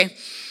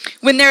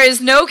When there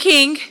is no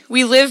king,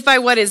 we live by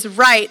what is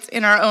right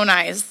in our own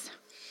eyes.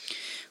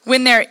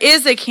 When there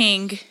is a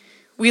king,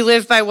 we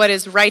live by what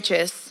is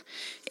righteous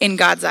in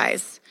God's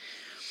eyes.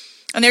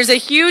 And there's a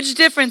huge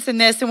difference in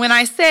this. And when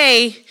I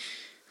say,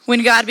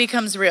 when God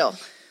becomes real,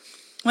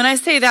 when I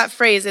say that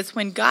phrase, it's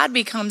when God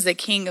becomes the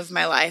king of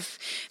my life.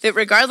 That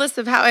regardless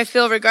of how I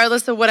feel,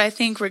 regardless of what I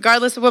think,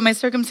 regardless of what my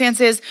circumstance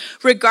is,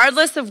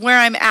 regardless of where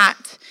I'm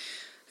at,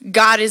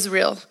 God is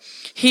real.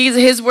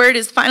 His word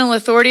is final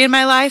authority in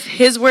my life.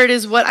 His word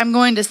is what I'm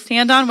going to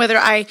stand on, whether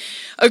I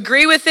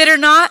agree with it or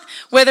not,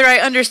 whether I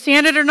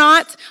understand it or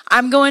not.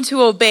 I'm going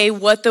to obey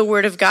what the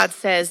word of God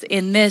says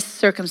in this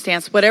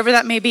circumstance, whatever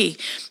that may be.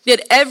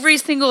 That every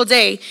single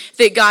day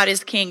that God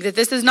is king, that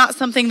this is not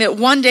something that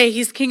one day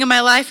he's king of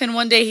my life and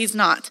one day he's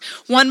not.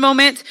 One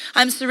moment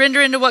I'm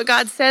surrendering to what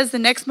God says. The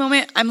next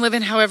moment I'm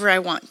living however I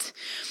want.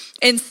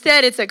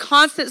 Instead, it's a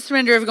constant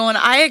surrender of going,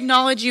 I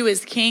acknowledge you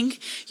as king.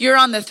 You're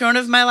on the throne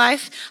of my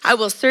life. I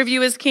will serve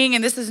you as king.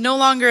 And this is no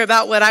longer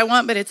about what I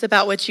want, but it's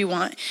about what you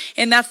want.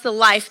 And that's the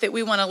life that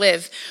we want to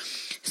live.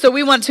 So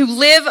we want to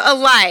live a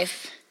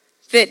life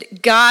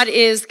that God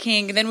is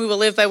king. And then we will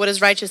live by what is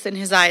righteous in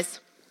his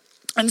eyes.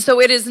 And so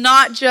it is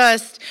not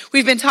just,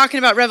 we've been talking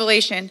about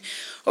Revelation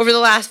over the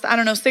last,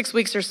 6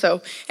 weeks or so,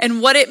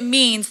 and what it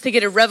means to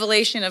get a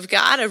revelation of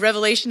God, a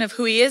revelation of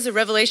who he is, a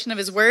revelation of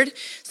his word.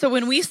 So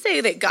when we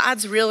say that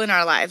God's real in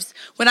our lives,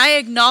 when I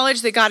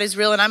acknowledge that God is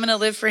real and I'm going to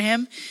live for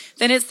him,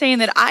 then it's saying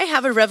that I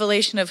have a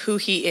revelation of who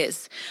he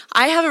is.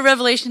 I have a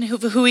revelation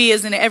of who he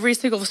is in every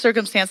single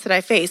circumstance that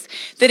I face.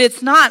 That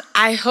it's not,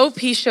 I hope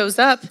he shows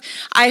up.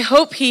 I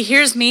hope he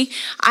hears me.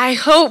 I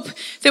hope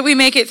that we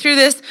make it through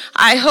this.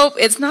 I hope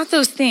it's not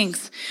those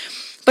things.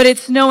 But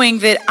it's knowing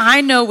that I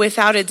know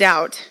without a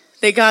doubt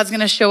that God's going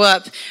to show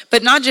up.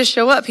 But not just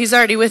show up, he's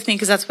already with me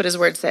because that's what his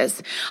word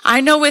says. I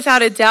know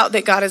without a doubt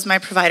that God is my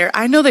provider.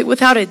 I know that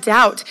without a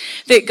doubt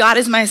that God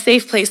is my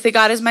safe place, that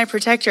God is my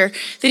protector,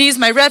 that he's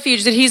my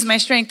refuge, that he's my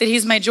strength, that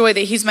he's my joy,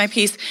 that he's my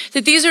peace.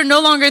 That these are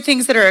no longer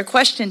things that are a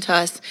question to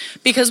us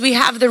because we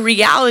have the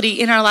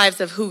reality in our lives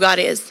of who God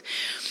is.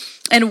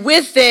 And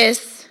with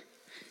this,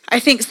 I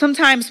think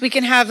sometimes we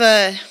can have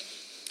a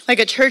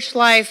church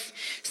life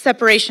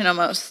separation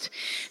almost.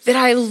 That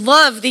I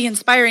love the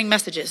inspiring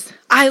messages.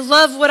 I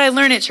love what I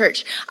learn at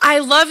church. I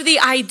love the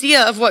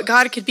idea of what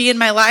God could be in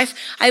my life.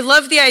 I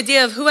love the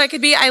idea of who I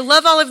could be. I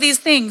love all of these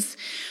things.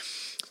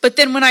 But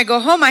then when I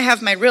go home, I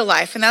have my real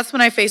life. And that's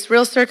when I face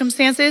real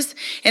circumstances.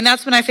 And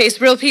that's when I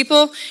face real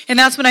people. And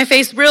that's when I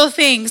face real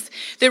things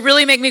that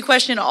really make me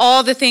question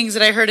all the things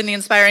that I heard in the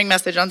inspiring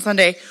message on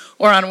Sunday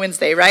or on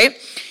Wednesday, right?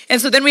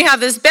 And so then we have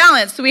this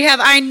balance. So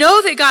I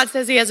know that God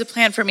says he has a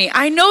plan for me.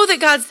 I know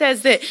that God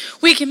says that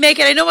we can make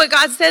it. I know what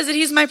God says, that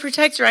he's my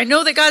protector. I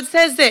know that God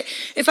says that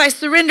if I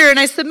surrender and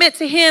I submit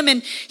to him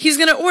and he's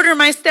going to order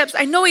my steps.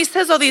 I know he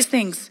says all these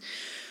things.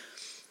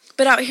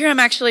 But out here, I'm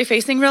actually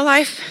facing real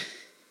life.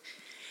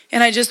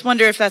 And I just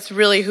wonder if that's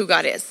really who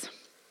God is.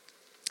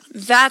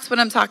 That's what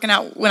I'm talking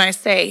about when I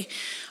say,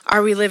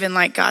 are we living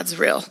like God's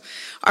real?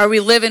 Are we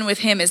living with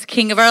him as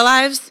king of our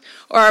lives?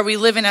 Or are we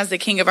living as the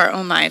king of our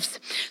own lives?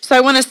 So I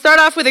want to start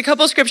off with a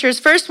couple scriptures.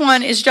 First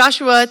one is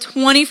Joshua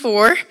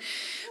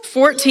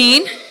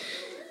 24:14.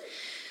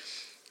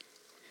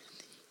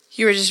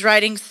 You were just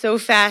writing so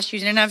fast, you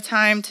didn't have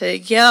time to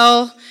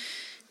yell.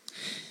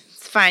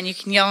 It's fine, you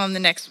can yell on the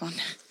next one.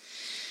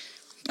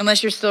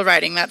 Unless you're still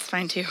writing, that's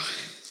fine too.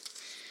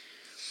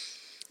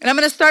 And I'm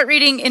going to start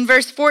reading in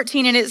verse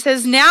 14, and it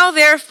says, Now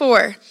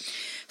therefore,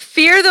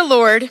 fear the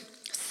Lord,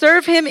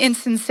 serve him in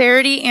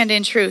sincerity and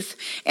in truth,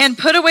 and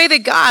put away the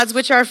gods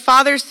which our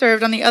fathers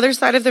served on the other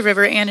side of the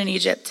river and in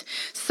Egypt.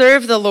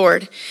 Serve the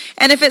Lord.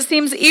 And if it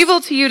seems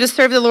evil to you to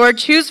serve the Lord,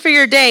 choose for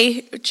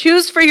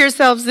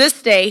yourselves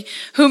this day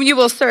whom you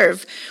will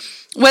serve,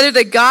 whether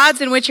the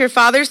gods in which your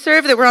fathers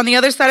served that were on the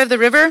other side of the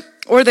river,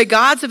 or the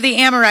gods of the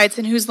Amorites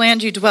in whose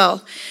land you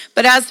dwell.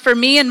 But as for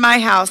me and my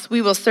house, we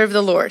will serve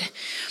the Lord.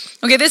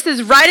 Okay, this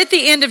is right at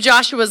the end of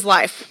Joshua's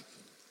life.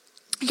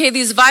 Okay,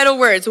 these vital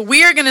words.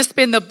 We are going to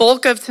spend the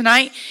bulk of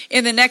tonight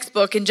in the next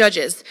book in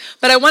Judges.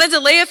 But I wanted to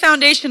lay a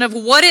foundation of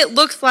what it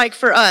looks like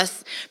for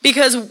us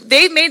because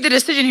they've made the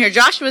decision here.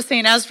 Joshua's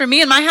saying, as for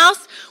me and my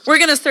house, we're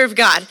going to serve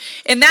God.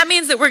 And that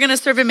means that we're going to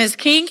serve him as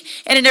king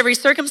and in every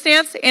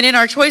circumstance and in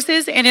our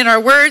choices and in our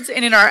words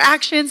and in our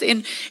actions,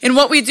 in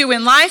what we do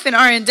in life, in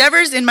our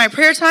endeavors, in my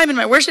prayer time, in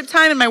my worship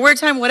time, in my word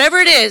time, whatever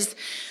it is.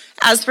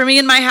 As for me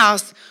and my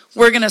house,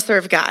 we're going to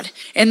serve God.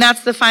 And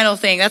that's the final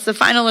thing. That's the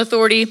final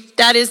authority.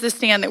 That is the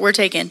stand that we're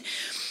taking.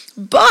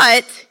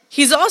 But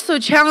he's also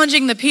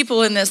challenging the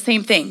people in this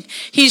same thing.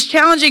 He's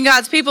challenging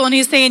God's people and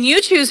he's saying,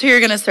 you choose who you're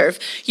going to serve.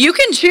 You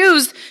can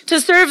choose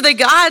to serve the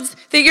gods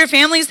that your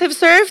families have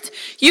served.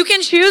 You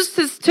can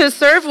choose to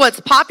serve what's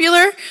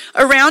popular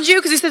around you.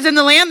 Because he says in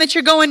the land that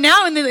you're going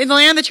now, in the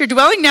land that you're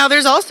dwelling now,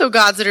 there's also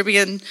gods that are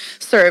being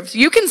served.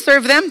 You can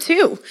serve them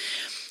too.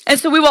 And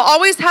so we will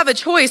always have a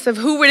choice of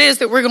who it is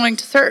that we're going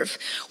to serve.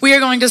 We are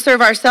going to serve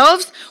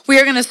ourselves. We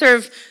are going to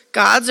serve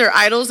gods or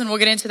idols, and we'll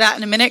get into that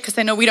in a minute because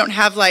I know we don't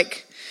have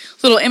like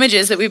little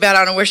images that we bow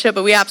down and worship,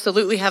 but we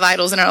absolutely have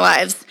idols in our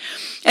lives.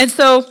 And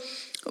so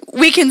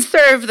we can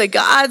serve the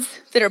gods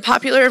that are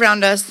popular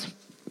around us.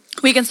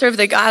 We can serve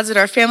the gods that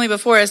our family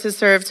before us has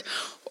served,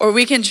 or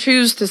we can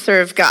choose to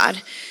serve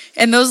God.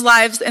 And those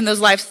lives and those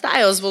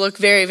lifestyles will look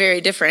very, very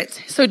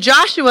different. So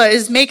Joshua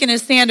is making a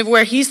stand of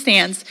where he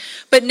stands,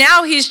 but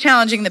now he's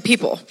challenging the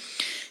people.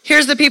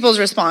 Here's the people's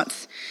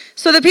response.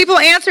 So the people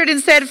answered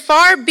and said,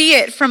 "Far be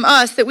it from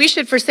us that we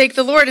should forsake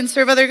the Lord and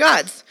serve other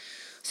gods."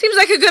 Seems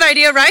like a good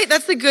idea, right?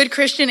 That's a good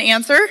Christian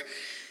answer.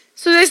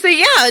 So they say,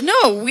 yeah,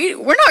 no,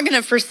 we're not going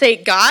to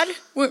forsake God.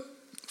 We're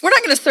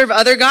not going to serve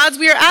other gods.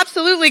 We are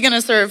absolutely going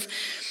to serve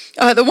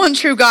the one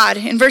true God.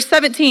 In verse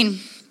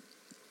 17,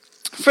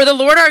 "For the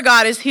Lord our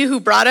God is he who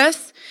brought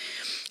us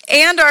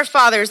and our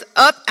fathers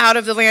up out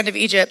of the land of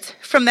Egypt,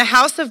 from the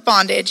house of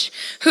bondage,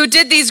 who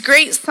did these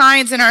great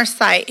signs in our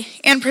sight,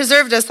 and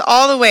preserved us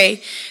all the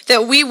way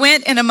that we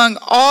went and among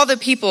all the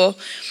people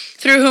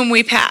through whom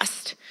we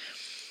passed.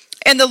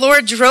 And the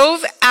Lord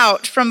drove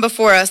out from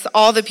before us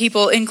all the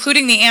people,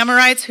 including the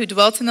Amorites who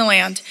dwelt in the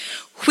land.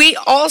 We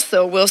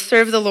also will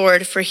serve the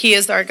Lord, for he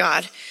is our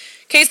God."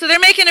 Okay, so they're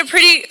making a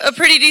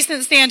pretty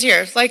decent stand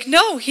here. Like,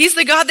 no, he's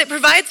the God that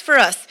provides for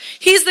us.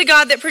 He's the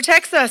God that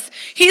protects us.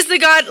 He's the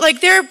God, like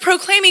they're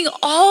proclaiming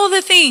all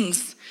the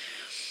things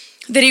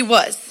that he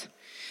was.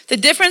 The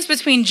difference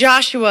between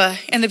Joshua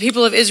and the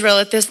people of Israel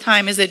at this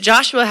time is that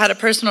Joshua had a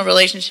personal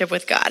relationship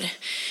with God.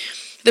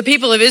 The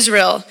people of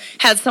Israel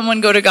had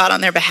someone go to God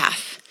on their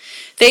behalf.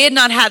 They had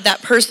not had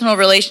that personal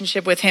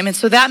relationship with him, and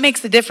so that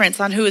makes a difference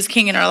on who is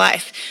king in our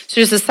life.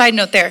 So just a side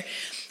note there.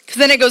 Because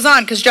then it goes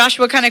on, because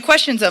Joshua kind of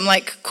questions them,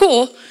 like,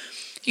 cool,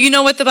 you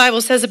know what the Bible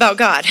says about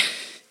God.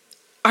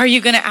 Are you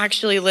going to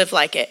actually live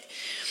like it?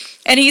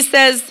 And he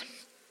says,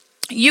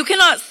 "You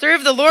cannot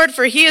serve the Lord,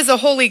 for he is a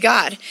holy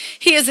God.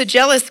 He is a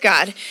jealous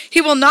God. He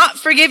will not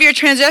forgive your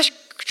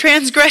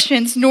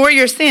transgressions nor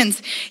your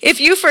sins. If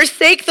you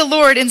forsake the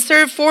Lord and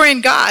serve foreign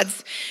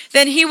gods,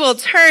 then he will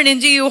turn and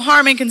do you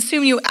harm and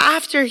consume you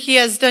after he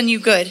has done you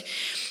good."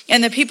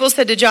 And the people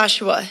said to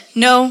Joshua,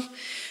 "No,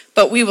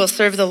 but we will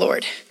serve the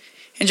Lord."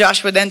 And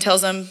Joshua then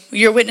tells them,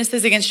 "You're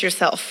witnesses against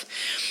yourself."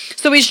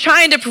 So he's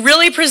trying to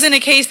really present a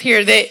case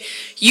here that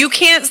you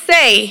can't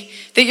say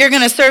that you're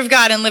going to serve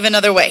God and live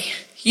another way.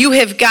 You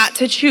have got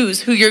to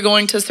choose who you're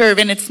going to serve,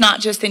 and it's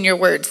not just in your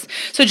words.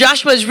 So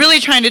Joshua is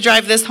really trying to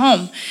drive this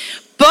home.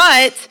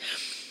 But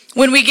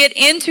when we get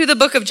into the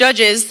book of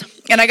Judges,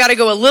 and I got to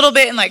go a little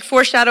bit and like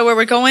foreshadow where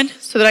we're going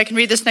so that I can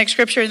read this next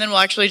scripture, and then we'll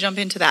actually jump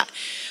into that.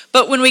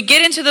 But when we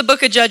get into the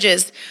book of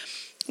Judges,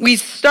 we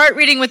start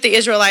reading with the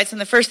Israelites, and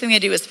the first thing they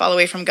do is fall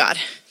away from God.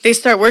 They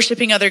start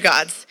worshiping other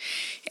gods.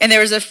 And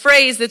there is a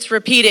phrase that's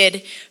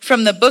repeated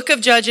from the book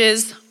of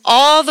Judges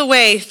all the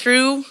way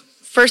through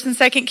 1st and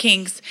 2nd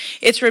Kings.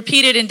 It's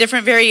repeated in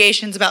different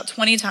variations about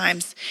 20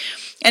 times.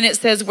 And it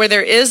says, "Where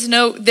there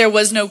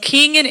was no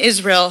king in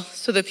Israel,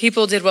 so the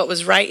people did what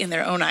was right in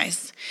their own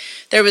eyes."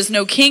 There was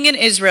no king in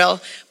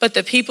Israel, but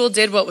the people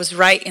did what was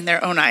right in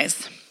their own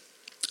eyes.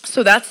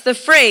 So that's the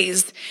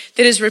phrase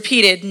that is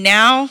repeated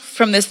now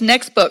from this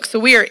next book. So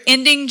we are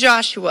ending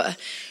Joshua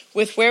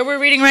with where we're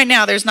reading right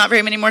now. There's not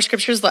very many more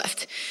scriptures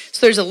left.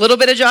 So there's a little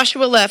bit of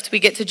Joshua left. We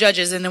get to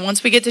Judges. And then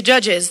once we get to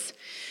Judges,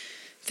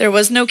 there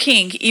was no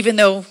king, even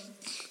though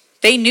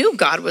they knew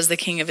God was the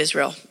king of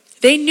Israel.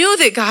 They knew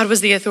that God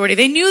was the authority.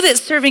 They knew that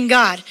serving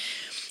God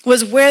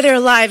was where their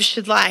lives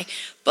should lie.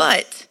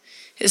 But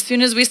as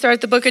soon as we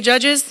start the book of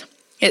Judges,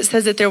 it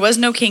says that there was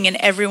no king and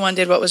everyone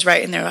did what was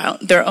right in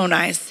their own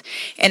eyes.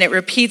 And it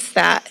repeats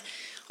that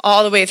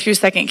all the way through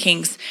 2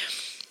 Kings.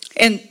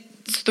 And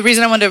the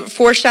reason I wanted to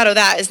foreshadow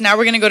that is now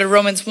we're going to go to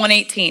Romans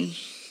 1:18.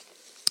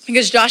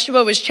 Because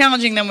Joshua was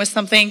challenging them with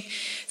something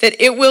that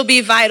it will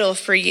be vital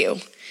for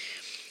you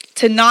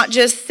to not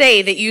just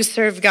say that you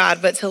serve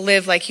God, but to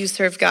live like you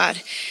serve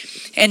God.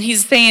 And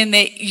he's saying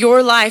that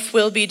your life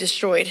will be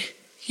destroyed.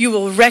 You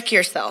will wreck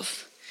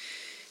yourself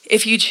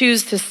if you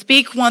choose to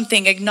speak one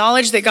thing,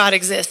 acknowledge that God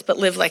exists, but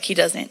live like he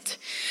doesn't.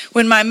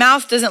 When my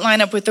mouth doesn't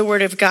line up with the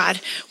word of God,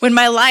 when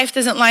my life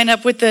doesn't line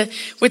up with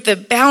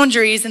the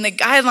boundaries and the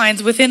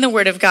guidelines within the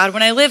word of God,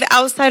 when I live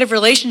outside of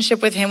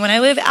relationship with him, when I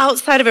live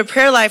outside of a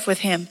prayer life with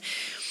him,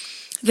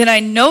 then I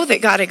know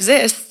that God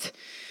exists,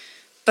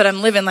 but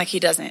I'm living like he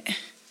doesn't.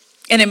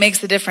 And it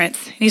makes a difference.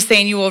 And he's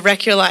saying you will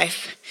wreck your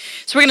life.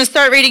 So we're going to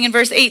start reading in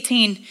verse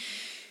 18.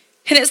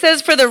 And it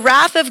says, "For the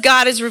wrath of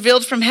God is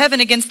revealed from heaven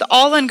against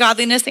all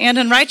ungodliness and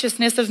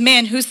unrighteousness of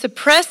men who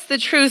suppress the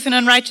truth in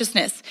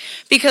unrighteousness,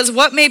 because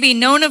what may be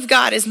known of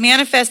God is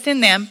manifest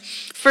in them,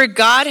 for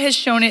God has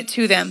shown it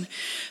to them.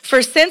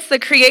 For since the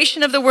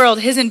creation of the world,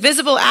 his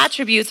invisible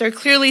attributes are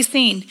clearly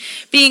seen,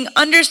 being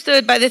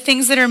understood by the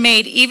things that are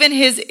made, even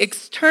his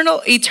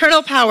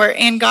eternal power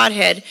and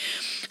Godhead,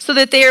 so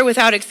that they are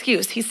without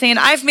excuse." He's saying,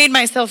 I've made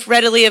myself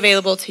readily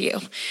available to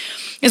you.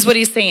 is what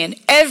he's saying.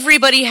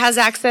 Everybody has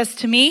access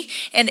to me,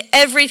 and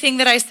everything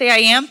that I say I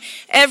am,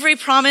 every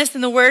promise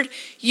in the word,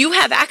 you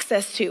have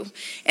access to.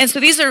 And so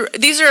these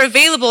are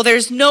available.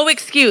 There's no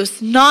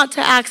excuse not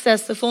to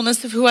access the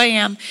fullness of who I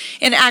am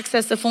and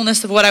access the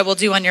fullness of what I will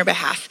do on your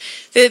behalf.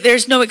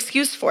 There's no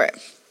excuse for it.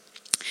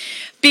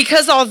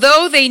 Because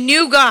although they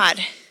knew God,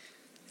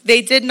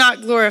 they did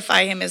not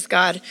glorify him as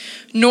God,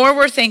 nor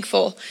were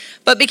thankful,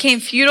 but became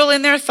futile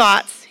in their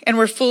thoughts and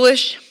were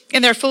foolish,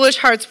 and their foolish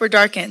hearts were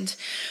darkened.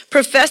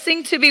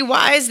 Professing to be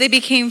wise, they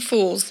became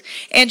fools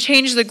and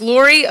changed the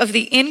glory of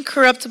the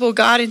incorruptible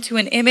God into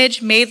an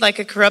image made like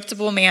a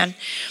corruptible man,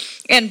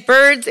 and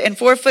birds and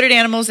four-footed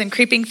animals and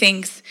creeping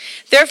things.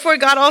 Therefore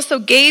God also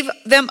gave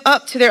them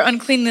up to their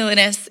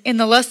uncleanliness in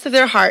the lust of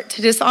their heart,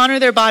 to dishonor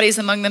their bodies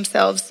among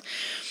themselves.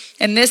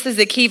 And this is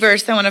the key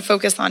verse I want to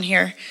focus on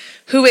here.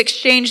 Who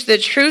exchanged the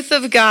truth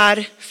of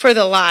God for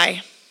the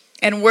lie,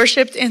 and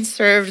worshiped and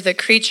served the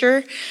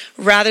creature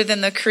rather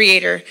than the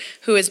creator,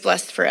 who is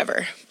blessed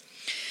forever.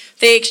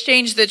 They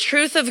exchanged the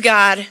truth of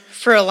God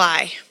for a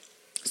lie.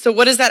 So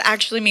what does that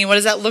actually mean? What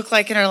does that look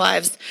like in our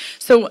lives?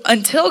 So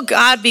until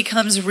God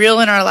becomes real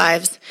in our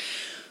lives,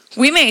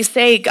 we may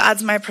say,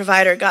 God's my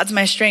provider, God's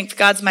my strength,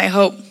 God's my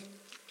hope.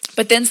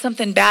 But then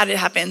something bad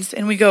happens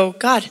and we go,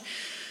 God,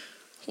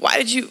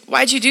 why'd you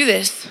do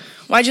this?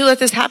 Why'd you let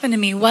this happen to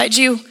me?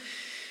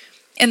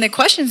 And the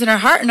questions in our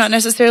heart are not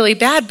necessarily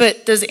bad,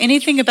 but does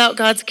anything about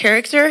God's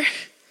character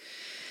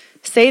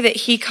say that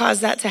he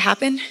caused that to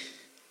happen?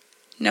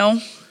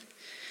 No.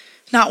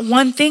 Not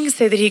one thing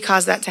say that he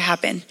caused that to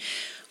happen.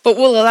 But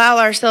we'll allow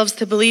ourselves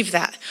to believe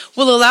that.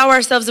 We'll allow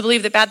ourselves to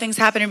believe that bad things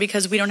happen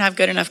because we don't have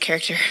good enough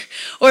character.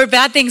 Or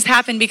bad things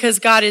happen because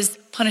God is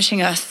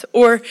punishing us.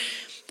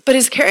 But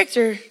his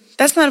character,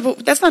 that's not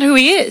who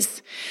he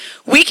is.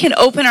 We can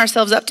open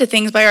ourselves up to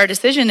things by our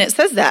decision. It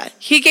says that.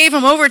 He gave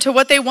them over to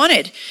what they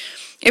wanted.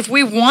 If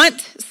we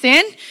want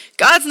sin,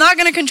 God's not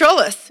going to control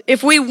us.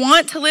 If we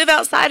want to live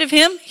outside of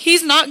him,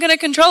 he's not going to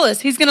control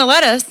us. He's going to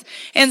let us,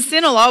 and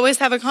sin will always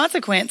have a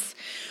consequence.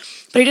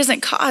 But he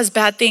doesn't cause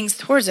bad things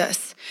towards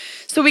us.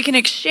 So we can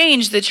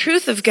exchange the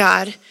truth of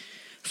God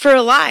for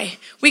a lie.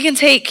 We can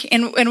take,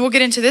 and we'll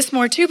get into this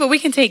more too, but we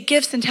can take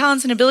gifts and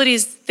talents and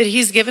abilities that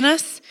he's given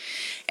us,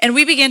 and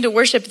we begin to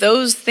worship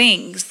those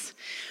things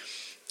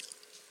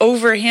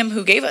over him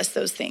who gave us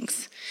those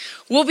things.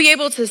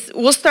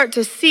 We'll start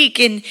to seek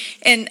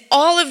in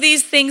all of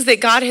these things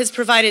that God has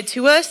provided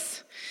to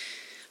us,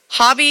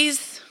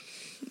 hobbies,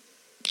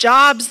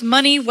 jobs,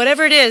 money,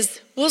 whatever it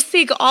is, we'll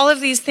seek all of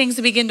these things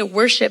to begin to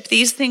worship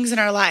these things in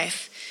our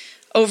life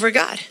over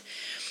God.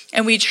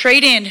 And we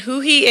trade in who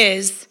he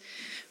is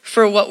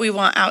for what we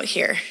want out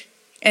here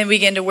and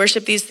begin to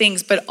worship these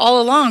things. But all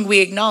along we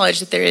acknowledge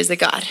that there is a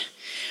God.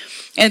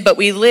 But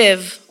we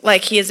live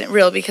like he isn't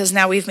real because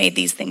now we've made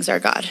these things our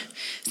God.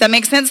 Does that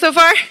make sense so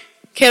far?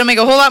 Okay, it'll make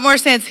a whole lot more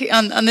sense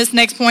on this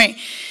next point.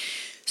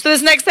 So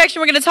this next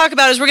section we're going to talk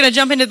about is we're going to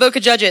jump into the book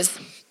of Judges.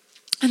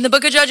 In the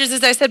book of Judges,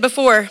 as I said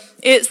before,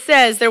 it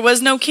says there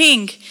was no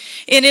king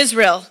in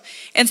Israel.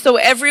 And so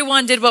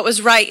everyone did what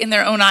was right in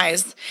their own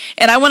eyes.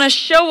 And I want to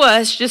show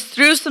us just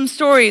through some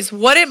stories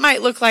what it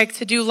might look like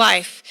to do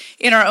life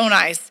in our own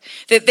eyes.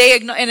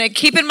 And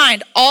keep in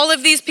mind, all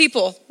of these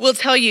people will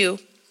tell you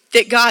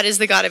that God is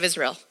the God of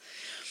Israel.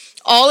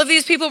 All of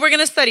these people we're going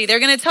to study,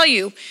 they're going to tell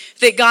you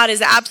that God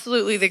is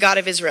absolutely the God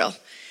of Israel.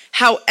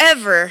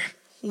 However,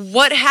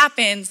 what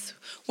happens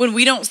when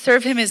we don't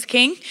serve him as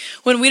king,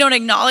 when we don't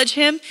acknowledge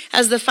him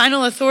as the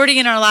final authority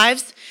in our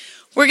lives?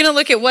 We're going to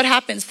look at what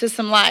happens to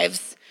some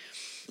lives.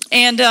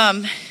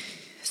 And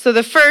so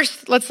the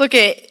first, let's look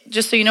at,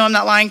 just so you know I'm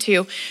not lying to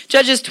you,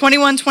 Judges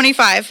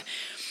 21:25.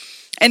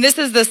 And this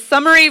is the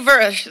summary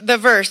verse, the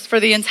verse for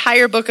the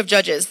entire book of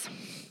Judges.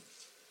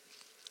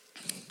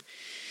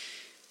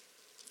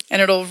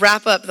 And it'll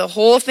wrap up the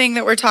whole thing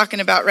that we're talking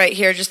about right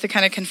here just to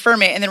kind of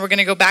confirm it. And then we're going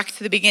to go back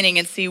to the beginning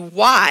and see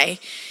why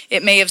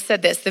it may have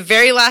said this. The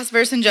very last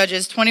verse in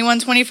Judges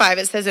 21:25,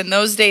 it says, in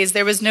those days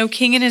there was no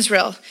king in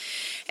Israel.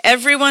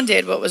 Everyone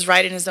did what was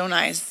right in his own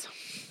eyes.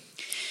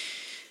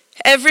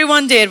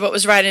 Everyone did what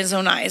was right in his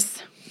own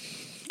eyes.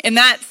 And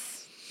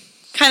that's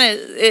kind of,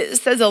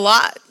 it says a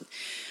lot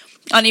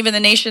on even the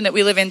nation that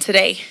we live in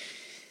today.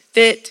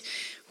 That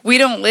we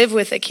don't live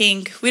with a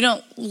king. We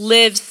don't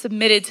live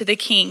submitted to the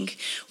king.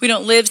 We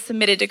don't live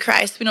submitted to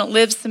Christ. We don't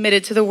live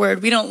submitted to the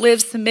word. We don't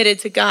live submitted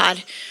to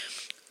God.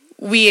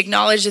 We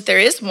acknowledge that there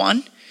is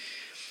one.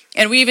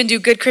 And we even do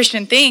good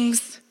Christian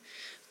things.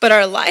 But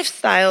our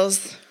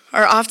lifestyles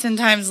are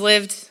oftentimes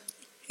lived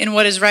in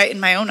what is right in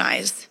my own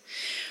eyes.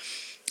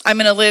 I'm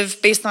going to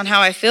live based on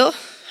how I feel.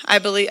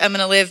 I'm going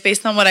to live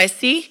based on what I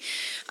see.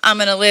 I'm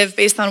going to live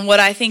based on what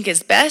I think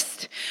is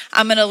best.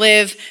 I'm going to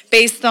live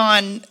based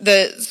on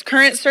the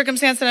current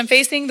circumstance that I'm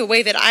facing. The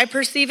way that I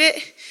perceive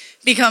it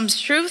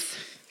becomes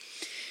truth.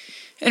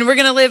 And we're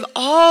going to live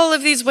all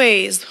of these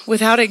ways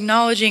without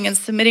acknowledging and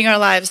submitting our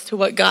lives to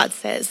what God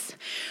says.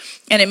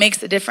 And it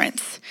makes a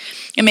difference.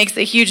 It makes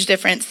a huge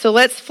difference. So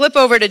let's flip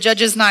over to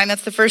Judges 9.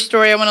 That's the first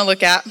story I want to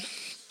look at.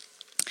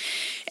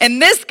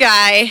 And this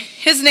guy,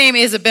 his name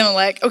is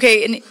Abimelech.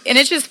 Okay, and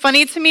it's just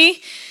funny to me.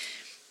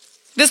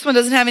 This one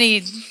doesn't have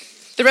any,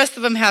 the rest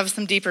of them have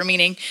some deeper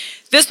meaning.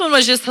 This one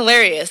was just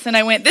hilarious. And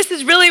I went, this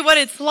is really what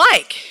it's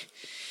like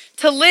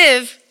to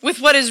live with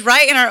what is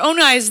right in our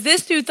own eyes.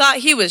 This dude thought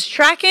he was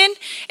tracking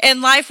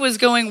and life was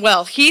going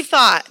well. He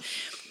thought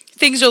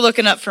things are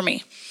looking up for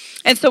me.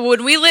 And so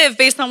when we live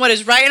based on what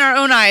is right in our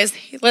own eyes,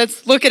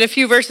 let's look at a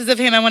few verses of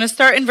him. I want to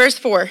start in verse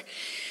 4.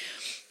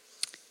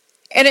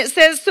 And it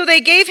says, so they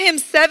gave him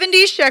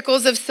 70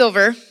 shekels of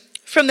silver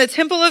from the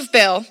temple of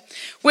Baal,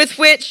 with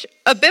which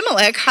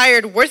Abimelech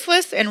hired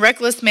worthless and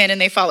reckless men,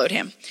 and they followed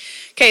him.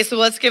 Okay, so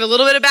let's give a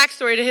little bit of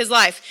backstory to his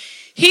life.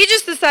 He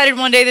just decided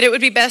one day that it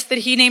would be best that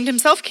he named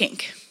himself king.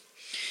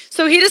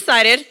 So he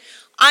decided,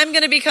 I'm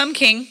going to become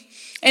king.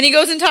 And he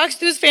goes and talks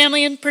to his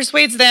family and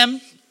persuades them,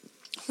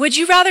 would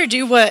you rather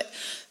do what,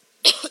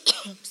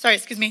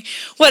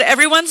 what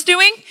everyone's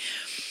doing?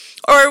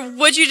 Or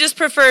would you just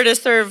prefer to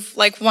serve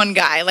like one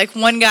guy? Like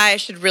one guy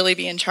should really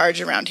be in charge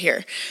around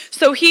here.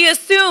 So he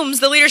assumes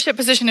the leadership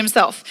position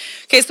himself.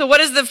 Okay, so what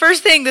is the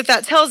first thing that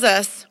tells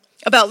us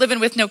about living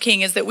with no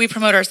king is that we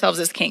promote ourselves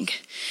as king.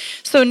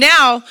 So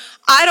now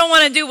I don't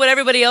want to do what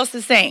everybody else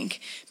is saying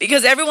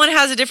because everyone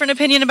has a different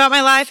opinion about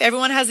my life.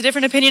 Everyone has a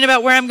different opinion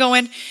about where I'm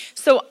going.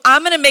 So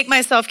I'm going to make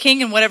myself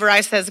king and whatever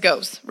I says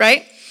goes,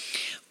 right?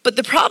 But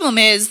the problem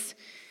is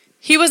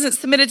he wasn't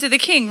submitted to the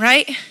king,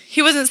 right?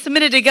 He wasn't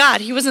submitted to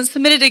God. He wasn't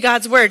submitted to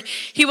God's word.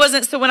 He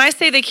wasn't. So when I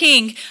say the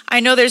king, I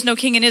know there's no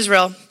king in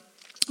Israel,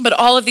 but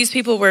all of these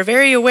people were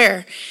very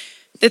aware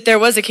that there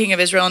was a king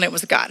of Israel and it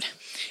was God.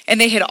 And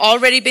they had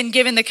already been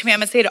given the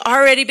commandments. They had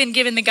already been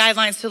given the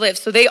guidelines to live.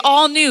 So they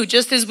all knew,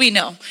 just as we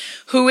know,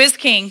 who is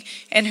king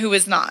and who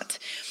is not.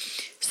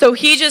 So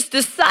he just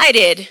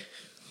decided,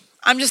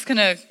 I'm just going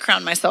to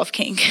crown myself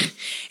king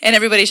and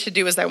everybody should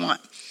do as I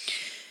want.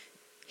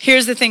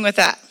 Here's the thing with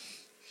that,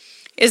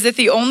 is that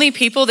the only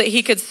people that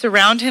he could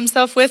surround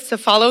himself with to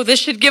follow, this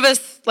should give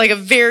us like a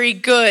very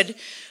good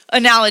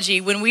analogy.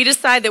 When we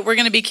decide that we're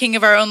going to be king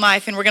of our own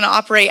life and we're going to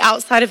operate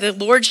outside of the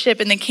lordship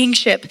and the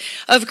kingship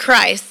of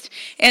Christ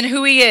and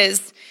who he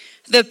is,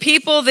 the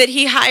people that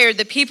he hired,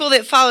 the people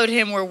that followed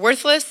him were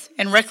worthless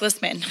and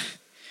reckless men.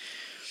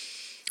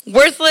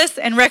 Worthless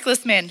and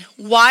reckless men.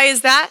 Why is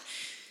that?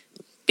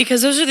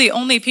 Because those are the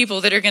only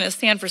people that are going to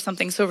stand for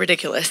something so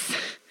ridiculous.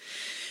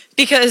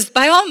 Because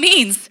by all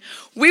means,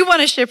 we want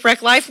to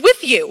shipwreck life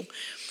with you.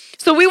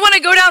 So we want to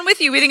go down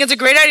with you. We think it's a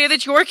great idea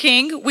that you're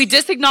king. We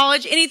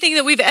disacknowledge anything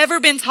that we've ever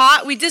been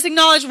taught. We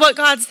disacknowledge what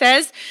God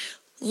says.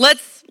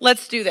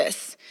 Let's do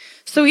this.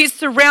 So he's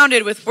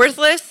surrounded with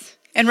worthless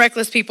and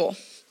reckless people.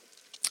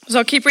 So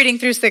I'll keep reading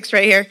through 6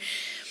 right here.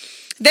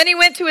 Then he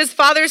went to his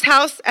father's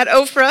house at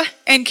Ophrah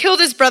and killed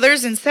his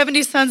brothers and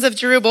 70 sons of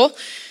Jerubbaal.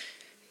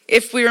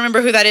 If we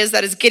remember who that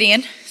is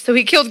Gideon. So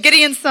he killed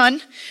Gideon's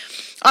son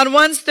on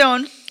one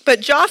stone. But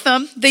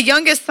Jotham, the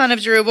youngest son of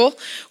Jerubbaal,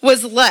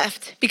 was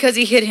left because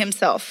he hid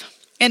himself.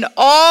 And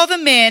all the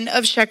men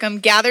of Shechem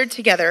gathered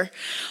together,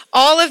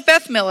 all of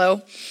Beth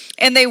Millo,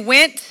 and they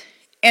went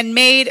and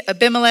made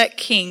Abimelech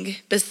king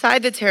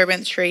beside the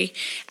terebinth tree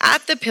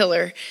at the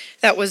pillar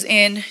that was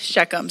in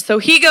Shechem. So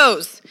he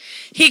goes,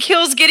 he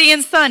kills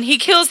Gideon's son, he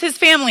kills his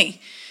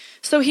family.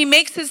 So he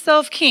makes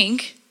himself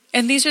king,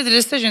 and these are the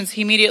decisions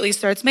he immediately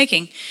starts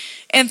making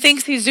and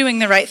thinks he's doing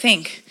the right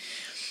thing.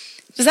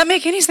 Does that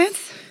make any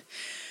sense?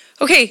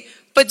 Okay,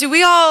 but do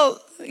we all,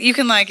 you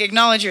can like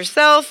acknowledge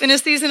yourself in a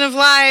season of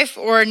life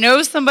or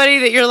know somebody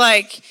that you're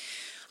like,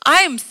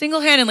 I am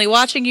single-handedly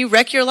watching you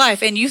wreck your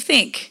life and you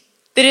think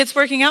that it's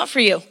working out for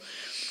you.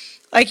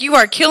 Like you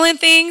are killing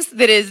things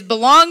that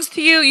belongs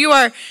to you.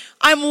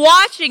 I'm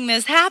watching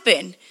this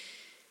happen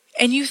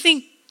and you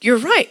think you're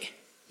right.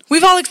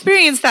 We've all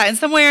experienced that in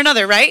some way or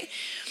another, right?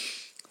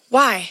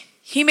 Why?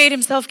 He made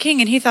himself king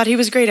and he thought he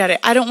was great at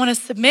it. I don't want to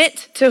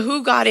submit to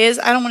who God is.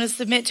 I don't want to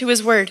submit to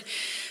his word.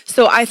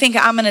 So I think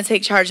I'm going to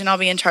take charge and I'll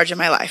be in charge of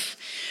my life.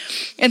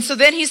 And so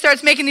then he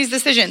starts making these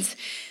decisions.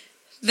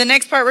 The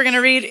next part we're going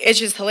to read is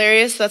just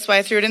hilarious. That's why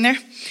I threw it in there.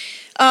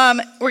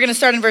 We're going to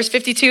start in verse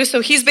 52.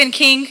 So he's been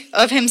king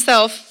of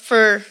himself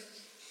for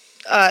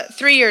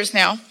 3 years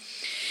now.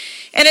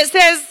 And it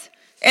says,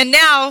 and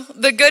now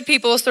the good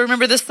people, so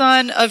remember the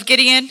son of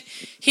Gideon,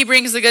 he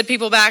brings the good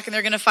people back and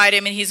they're going to fight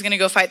him and he's going to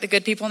go fight the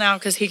good people now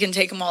because he can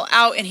take them all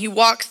out. And he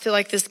walks to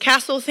like this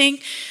castle thing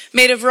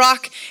made of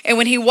rock. And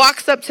when he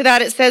walks up to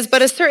that, it says,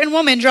 but a certain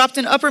woman dropped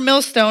an upper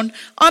millstone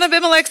on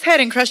Abimelech's head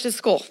and crushed his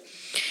skull.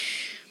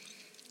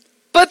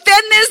 But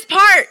then this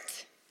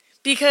part,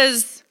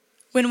 because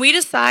when we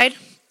decide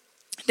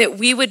that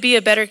we would be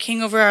a better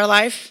king over our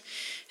life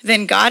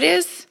than God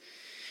is,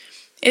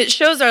 it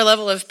shows our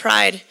level of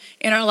pride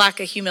and our lack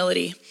of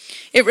humility.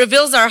 It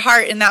reveals our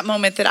heart in that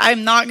moment that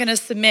I'm not going to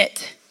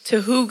submit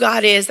to who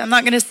God is. I'm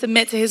not going to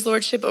submit to his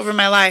lordship over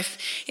my life.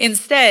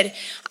 Instead,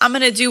 I'm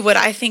going to do what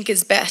I think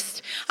is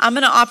best. I'm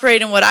going to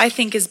operate in what I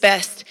think is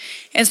best.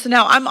 And so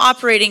now I'm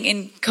operating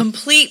in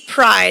complete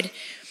pride.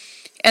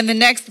 And the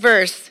next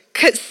verse,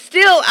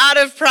 still out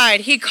of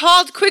pride, he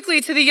called quickly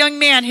to the young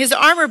man, his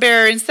armor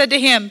bearer, and said to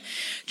him,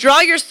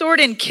 Draw your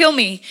sword and kill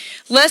me,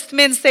 lest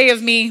men say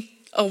of me,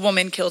 a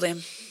woman killed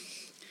him.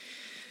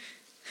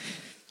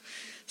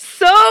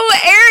 So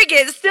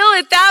arrogant, still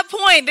at that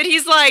point that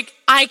he's like,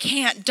 I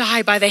can't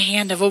die by the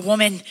hand of a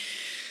woman.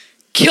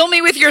 Kill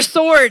me with your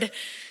sword.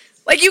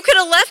 Like, you could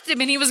have left him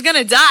and he was going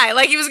to die.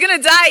 Like, he was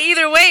going to die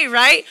either way,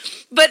 right?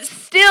 But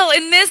still,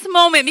 in this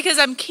moment, because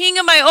I'm king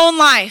of my own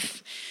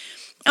life,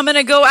 I'm going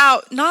to go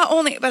out, but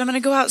I'm going to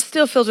go out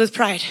still filled with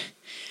pride.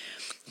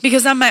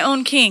 Because I'm my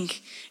own king,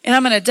 and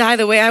I'm going to die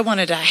the way I want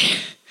to die.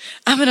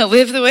 I'm going to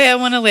live the way I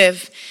want to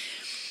live.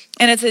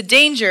 And it's a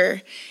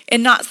danger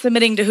in not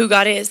submitting to who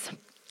God is.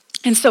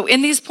 And so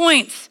in these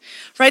points,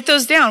 write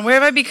those down. Where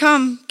have I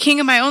become king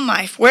of my own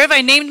life? Where have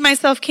I named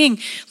myself king?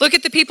 Look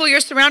at the people you're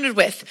surrounded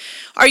with.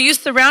 Are you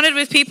surrounded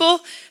with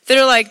people that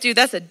are like, dude,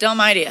 that's a dumb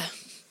idea?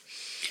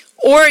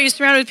 Or are you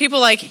surrounded with people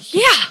like,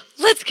 yeah,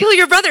 let's kill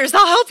your brothers.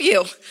 I'll help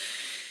you.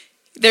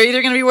 They're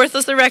either going to be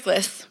worthless or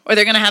reckless, or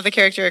they're going to have the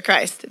character of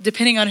Christ,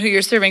 depending on who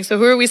you're serving. So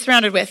who are we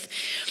surrounded with?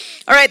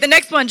 All right, the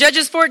next one,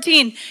 Judges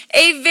 14,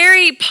 a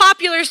very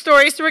popular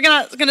story. So we're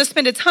going to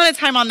spend a ton of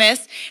time on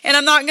this, and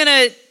I'm not going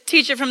to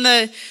teach it from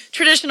the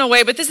traditional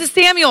way, but this is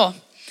Samson.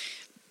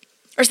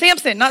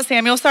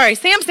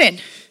 Samson.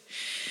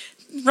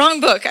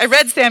 Wrong book. I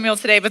read Samuel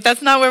today, but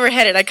that's not where we're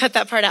headed. I cut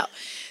that part out.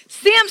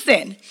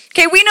 Samson.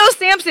 Okay, we know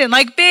Samson,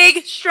 like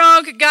big,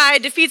 strong guy,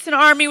 defeats an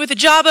army with a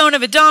jawbone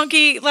of a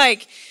donkey.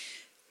 Like,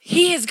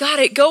 he has got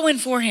it going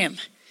for him.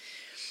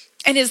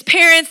 And his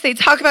parents, they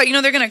talk about,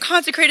 they're going to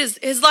consecrate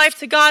his life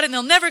to God and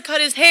they'll never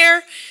cut his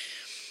hair.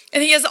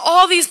 And he has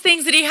all these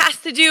things that he has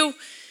to do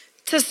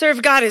to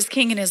serve God as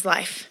king in his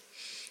life.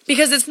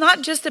 Because it's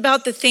not just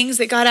about the things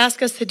that God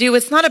asks us to do.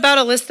 It's not about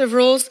a list of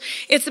rules.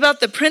 It's about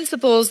the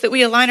principles that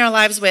we align our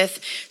lives with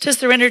to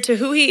surrender to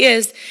who he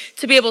is,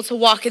 to be able to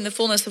walk in the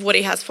fullness of what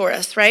he has for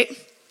us, right?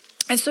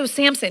 And so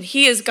Samson,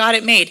 he has got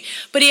it made,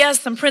 but he has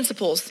some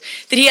principles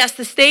that he has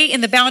to stay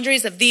in the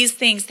boundaries of these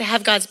things to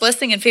have God's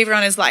blessing and favor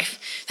on his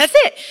life. That's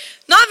it.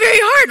 Not very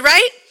hard,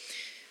 right?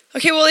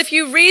 Okay, well, if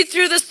you read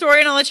through the story,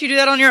 and I'll let you do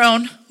that on your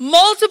own,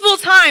 multiple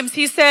times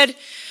he said,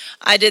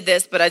 I did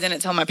this, but I didn't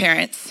tell my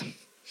parents.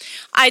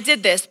 I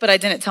did this, but I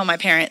didn't tell my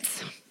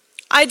parents.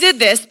 I did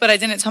this, but I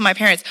didn't tell my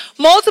parents.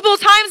 Multiple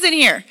times in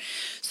here.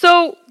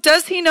 So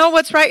does he know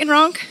what's right and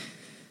wrong?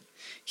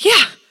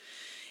 Yeah.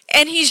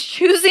 And he's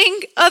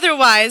choosing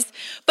otherwise,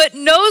 but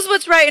knows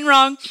what's right and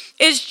wrong,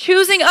 is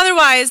choosing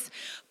otherwise,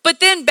 but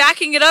then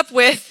backing it up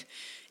with,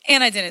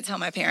 and I didn't tell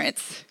my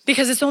parents.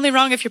 Because it's only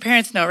wrong if your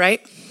parents know,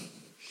 right?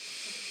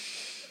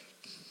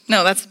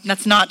 No,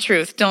 that's not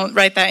truth. Don't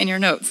write that in your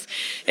notes.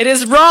 It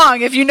is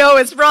wrong if you know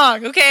it's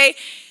wrong, okay?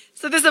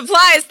 So this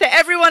applies to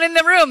everyone in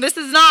the room. This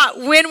is not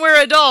when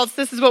we're adults.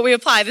 This is what we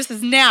apply. This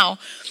is now.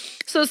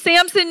 So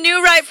Samson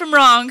knew right from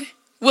wrong.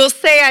 Will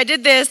say, I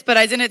did this, but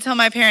I didn't tell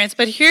my parents.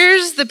 But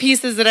here's the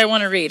pieces that I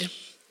want to read.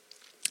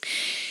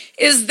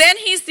 Is then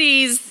he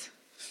sees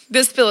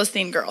this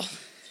Philistine girl,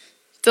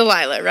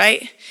 Delilah,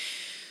 right?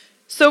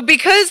 So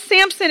because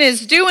Samson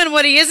is doing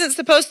what he isn't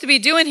supposed to be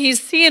doing,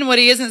 he's seeing what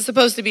he isn't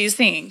supposed to be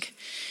seeing.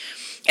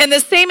 And the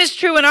same is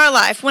true in our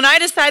life. When I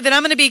decide that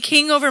I'm going to be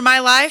king over my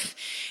life,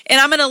 and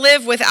I'm going to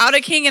live without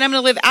a king, and I'm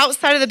going to live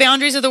outside of the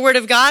boundaries of the word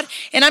of God,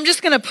 and I'm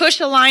just going to push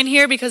a line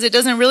here because it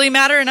doesn't really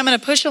matter, and I'm going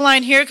to push a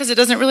line here because it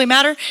doesn't really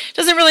matter. It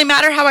doesn't really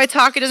matter how I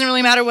talk. It doesn't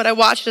really matter what I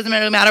watch. It doesn't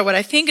really matter what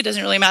I think. It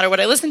doesn't really matter what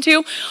I listen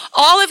to.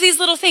 All of these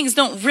little things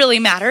don't really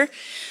matter.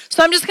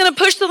 So I'm just going to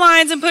push the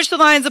lines and push the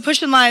lines and push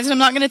the lines, and I'm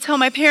not going to tell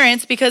my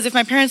parents, because if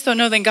my parents don't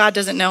know, then God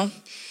doesn't know.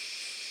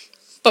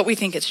 But we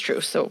think it's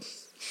true. So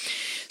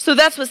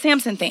that's what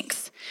Samson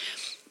thinks.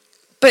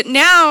 But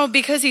now,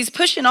 because he's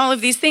pushing all of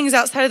these things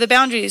outside of the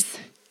boundaries,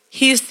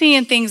 he's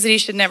seeing things that he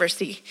should never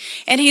see.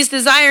 And he's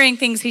desiring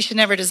things he should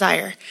never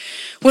desire.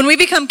 When we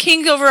become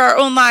king over our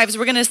own lives,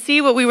 we're going to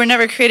see what we were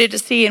never created to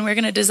see, and we're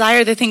going to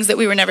desire the things that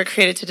we were never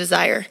created to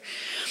desire.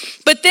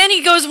 But then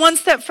he goes one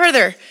step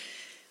further.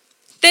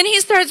 Then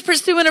he starts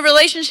pursuing a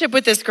relationship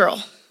with this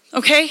girl,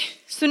 okay?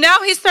 So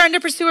now he's starting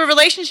to pursue a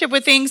relationship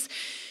with things.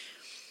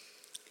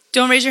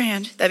 Don't raise your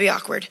hand. That'd be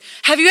awkward.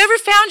 Have you ever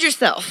found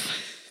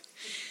yourself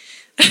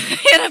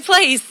in a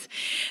place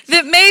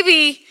that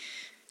maybe,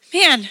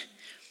 man,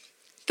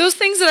 those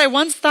things that I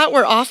once thought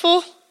were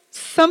awful,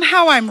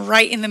 somehow I'm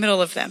right in the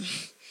middle of them.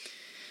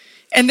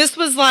 And this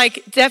was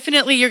like,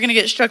 definitely you're going to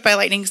get struck by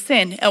lightning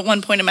sin at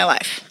one point in my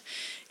life.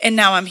 And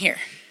now I'm here.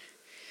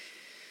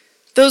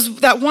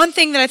 That one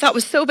thing that I thought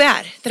was so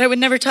bad that I would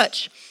never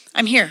touch,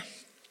 I'm here.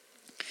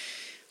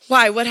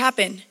 Why? What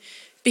happened?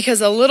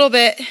 Because a little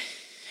bit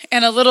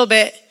and a little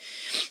bit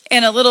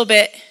and a little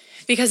bit,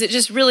 because it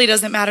just really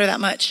doesn't matter that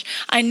much.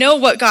 I know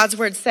what God's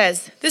word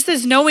says. This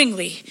is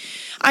knowingly.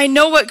 I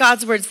know what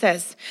God's word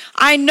says.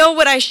 I know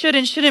what I should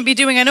and shouldn't be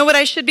doing. I know what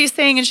I should be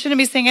saying and shouldn't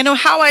be saying. I know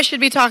how I should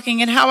be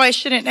talking and how I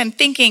shouldn't, and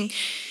thinking,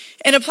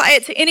 and apply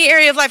it to any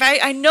area of life.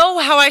 I know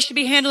how I should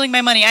be handling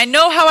my money. I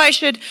know how I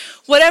should,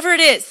 whatever it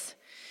is.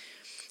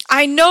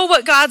 I know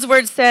what God's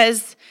word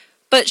says,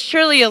 but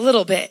surely a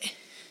little bit.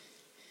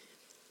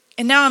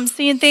 And now I'm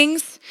seeing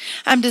things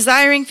I'm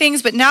desiring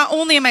things, but not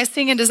only am I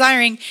seeing and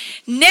desiring,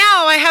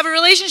 now I have a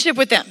relationship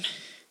with them.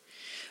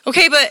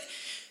 Okay, but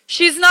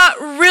she's not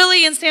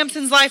really in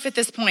Samson's life at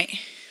this point,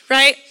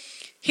 right?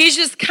 He's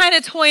just kind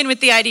of toying with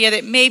the idea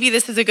that maybe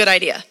this is a good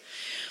idea.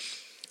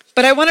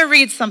 But I want to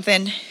read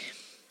something.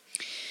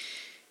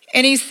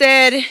 And he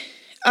said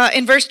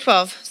in verse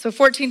 12, so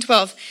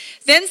 14:12,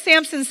 then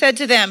Samson said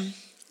to them,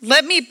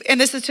 and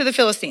this is to the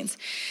Philistines,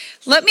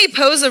 let me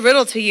pose a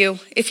riddle to you.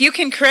 If you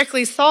can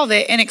correctly solve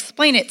it and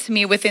explain it to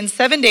me within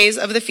 7 days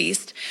of the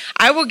feast,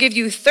 I will give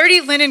you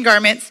 30 linen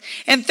garments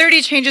and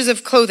 30 changes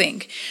of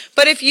clothing.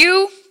 But if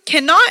you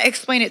cannot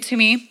explain it to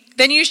me,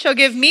 then you shall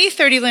give me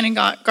 30 linen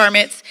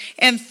garments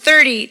and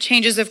 30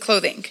 changes of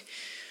clothing.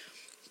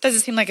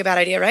 Doesn't seem like a bad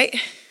idea, right?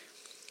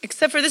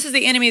 Except for this is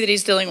the enemy that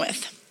he's dealing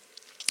with.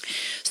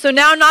 So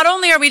now not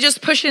only are we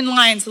just pushing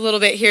lines a little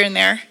bit here and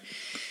there,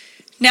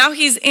 now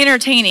he's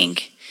entertaining.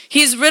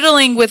 He's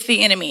riddling with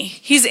the enemy.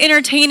 He's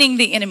entertaining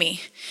the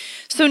enemy.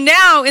 So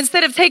now,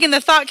 instead of taking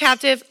the thought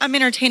captive, I'm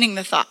entertaining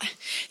the thought.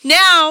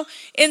 Now,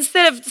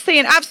 instead of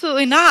saying,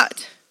 absolutely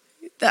not,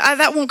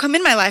 that won't come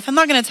in my life. I'm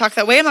not going to talk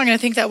that way. I'm not going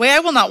to think that way. I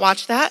will not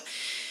watch that.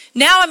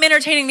 Now I'm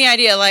entertaining the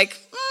idea like,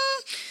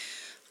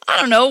 I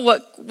don't know,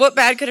 what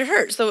bad could it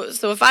hurt? So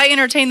if I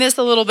entertain this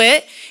a little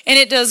bit and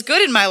it does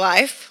good in my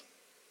life,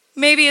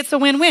 maybe it's a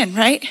win-win,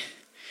 right?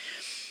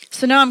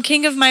 So now I'm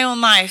king of my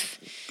own life.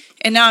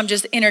 And now I'm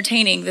just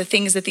entertaining the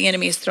things that the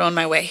enemy is throwing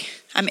my way.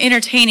 I'm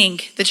entertaining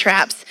the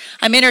traps.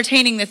 I'm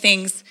entertaining the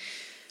things.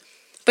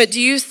 But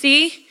do you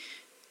see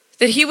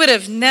that he would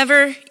have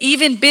never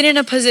even been in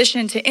a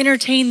position to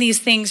entertain these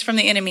things from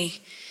the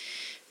enemy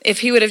if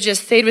he would have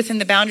just stayed within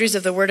the boundaries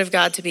of the word of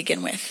God to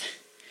begin with?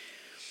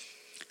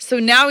 So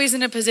now he's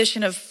in a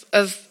position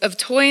of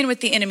toying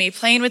with the enemy,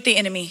 playing with the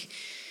enemy.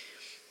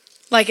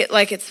 Like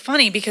it's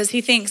funny because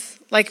he thinks,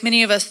 like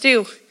many of us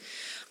do,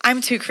 I'm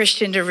too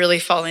Christian to really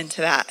fall into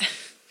that.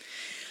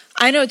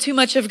 I know too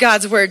much of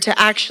God's word to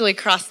actually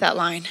cross that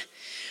line.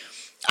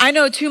 I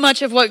know too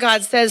much of what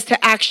God says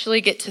to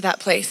actually get to that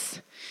place.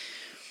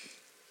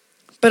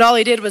 But all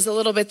he did was a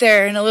little bit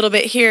there and a little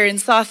bit here and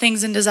saw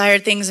things and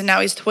desired things, and now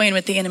he's toying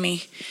with the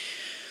enemy.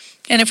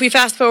 And if we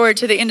fast forward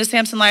to the end of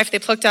Samson's life, they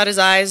plucked out his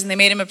eyes and they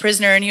made him a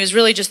prisoner, and he was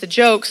really just a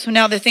joke. So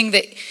now the thing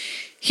that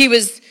he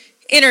was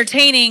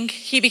entertaining,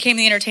 he became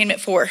the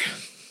entertainment for.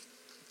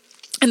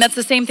 And that's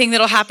the same thing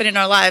that'll happen in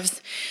our lives.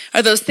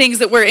 Are those things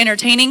that we're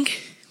entertaining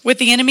with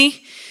the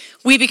enemy?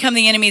 We become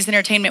the enemy's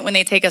entertainment when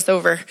they take us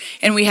over,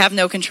 and we have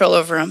no control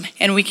over them,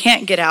 and we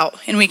can't get out,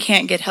 and we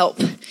can't get help.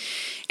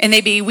 And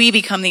we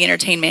become the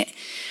entertainment.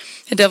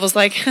 The devil's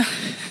like, you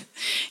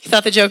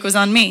thought the joke was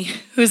on me.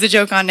 Who's the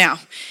joke on now?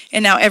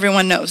 And now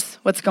everyone knows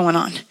what's going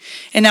on.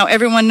 And now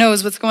everyone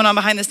knows what's going on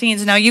behind the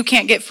scenes. And now you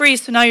can't get free,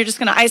 so now you're just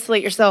going to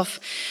isolate yourself.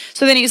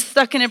 So then he's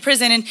stuck in a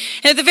prison. And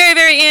at the very,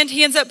 very end,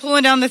 he ends up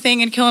pulling down the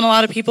thing and killing a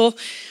lot of people.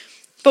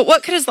 But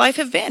what could his life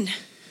have been?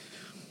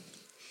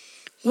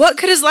 What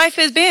could his life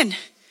have been?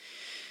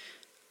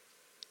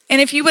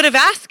 And if you would have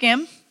asked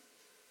him,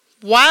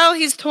 while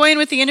he's toying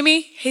with the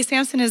enemy, hey,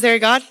 Samson, is there a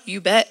God?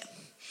 You bet.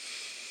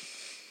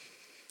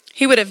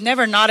 He would have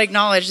never not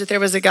acknowledged that there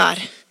was a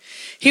God.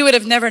 He would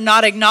have never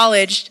not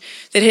acknowledged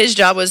that his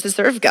job was to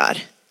serve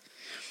God,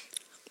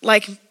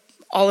 like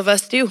all of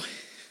us do.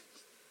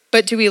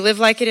 But do we live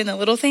like it in the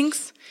little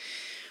things?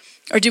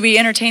 Or do we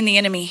entertain the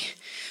enemy?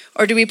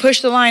 Or do we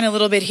push the line a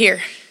little bit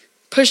here?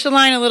 Push the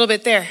line a little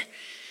bit there?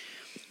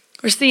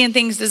 We're seeing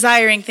things,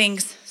 desiring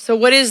things. So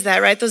what is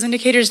that, right? Those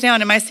indicators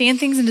down. Am I seeing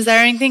things and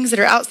desiring things that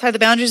are outside the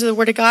boundaries of the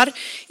word of God?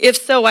 If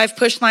so, I've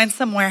pushed lines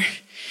somewhere.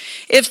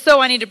 If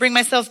so, I need to bring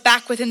myself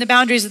back within the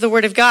boundaries of the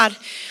word of God.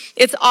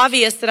 It's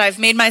obvious that I've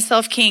made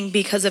myself king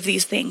because of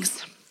these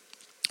things.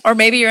 Or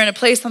maybe you're in a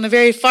place on the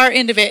very far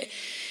end of it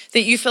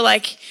that you feel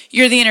like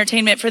you're the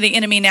entertainment for the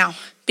enemy now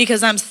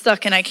because I'm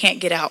stuck and I can't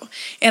get out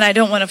and I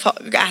don't want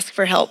to ask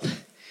for help.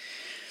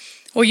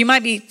 Well, you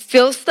might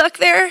feel stuck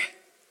there,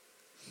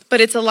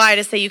 but it's a lie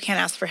to say you can't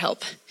ask for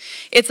help.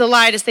 It's a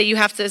lie to say you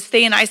have to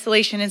stay in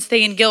isolation and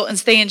stay in guilt and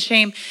stay in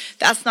shame.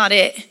 That's not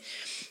it.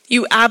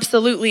 You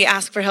absolutely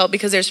ask for help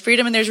because there's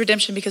freedom and there's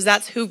redemption because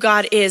that's who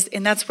God is.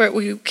 And that's where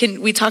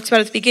we talked about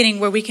at the beginning,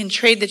 where we can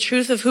trade the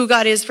truth of who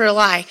God is for a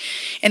lie.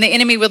 And the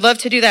enemy would love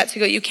to do that, to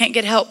go, you can't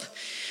get help.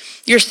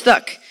 You're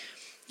stuck.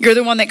 You're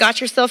the one that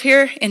got yourself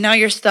here and now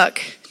you're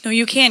stuck. No,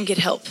 you can get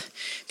help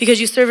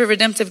because you serve a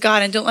redemptive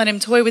God, and don't let him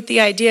toy with the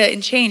idea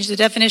and change the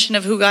definition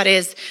of who God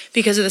is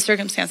because of the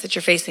circumstance that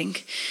you're facing.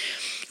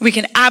 We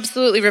can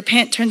absolutely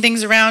repent, turn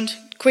things around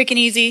quick and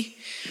easy.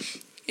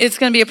 It's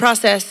going to be a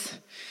process.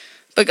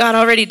 But God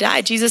already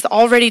died. Jesus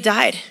already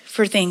died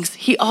for things.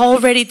 He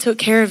already took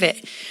care of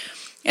it.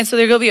 And so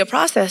there's going to be a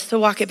process to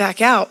walk it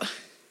back out.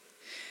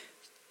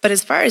 But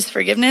as far as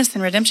forgiveness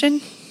and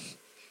redemption,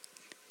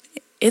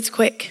 it's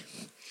quick.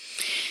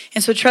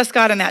 And so trust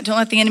God in that. Don't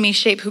let the enemy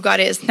shape who God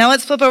is. Now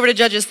let's flip over to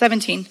Judges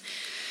 17.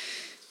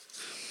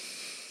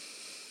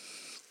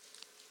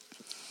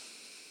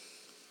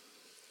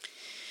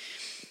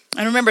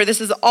 And remember,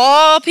 this is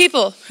all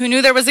people who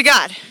knew there was a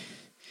God.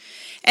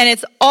 And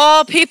it's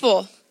all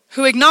people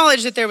who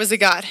acknowledged that there was a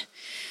God,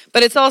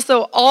 but it's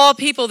also all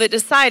people that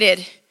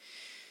decided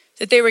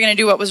that they were going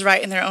to do what was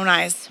right in their own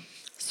eyes.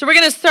 So we're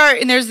going to start,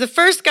 and there's the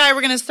first guy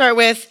we're going to start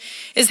with,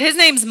 his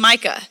name's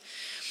Micah.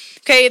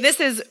 Okay, this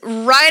is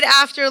right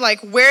after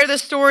where the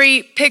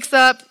story picks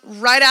up,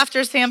 right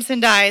after Samson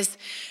dies,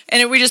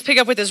 and we just pick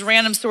up with this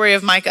random story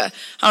of Micah.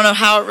 I don't know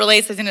how it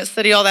relates, I didn't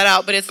study all that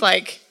out, but it's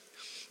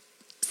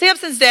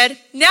Samson's dead,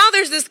 now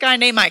there's this guy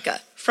named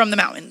Micah from the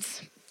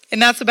mountains,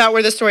 and that's about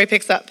where the story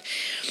picks up.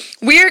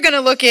 We're going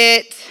to look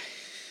at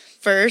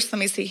verse, let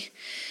me see.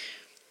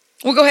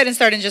 We'll go ahead and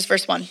start in just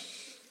verse 1.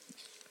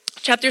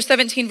 Chapter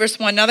 17, verse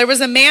 1. Now there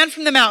was a man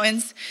from the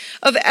mountains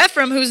of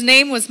Ephraim whose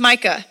name was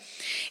Micah.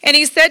 And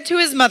he said to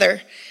his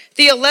mother,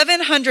 the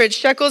 1,100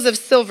 shekels of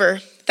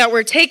silver that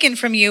were taken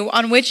from you,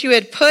 on which you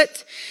had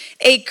put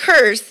a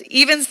curse,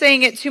 even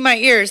saying it to my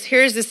ears,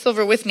 here is this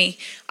silver with me,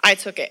 I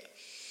took it.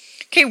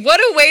 Okay, what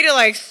a way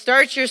to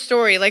start your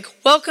story.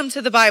 Welcome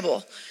to the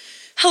Bible.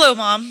 Hello,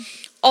 Mom.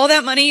 All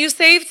that money you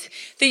saved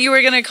that you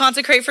were going to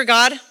consecrate for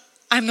God,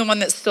 I'm the one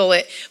that stole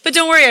it. But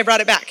don't worry, I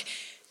brought it back.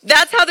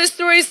 That's how this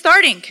story is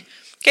starting.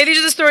 Okay, these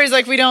are the stories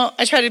I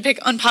tried to pick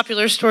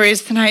unpopular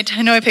stories tonight.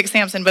 I know I picked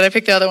Samson, but I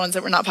picked the other ones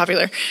that were not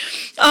popular.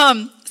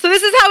 So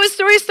this is how his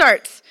story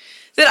starts.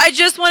 That I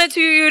just wanted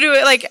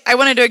I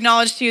wanted to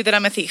acknowledge to you that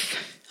I'm a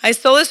thief. I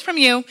stole this from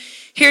you.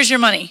 Here's your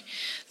money.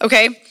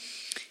 Okay?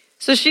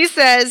 So she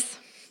says,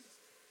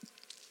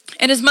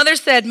 and his mother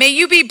said, may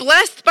you be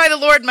blessed by the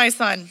Lord, my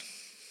son.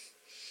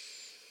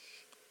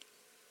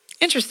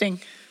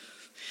 Interesting.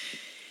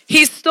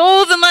 He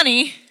stole the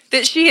money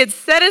that she had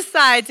set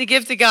aside to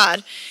give to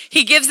God.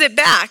 He gives it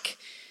back.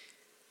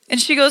 And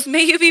she goes,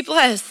 may you be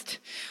blessed.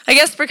 I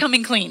guess for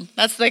coming clean.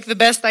 That's the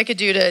best I could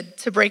do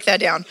to break that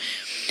down.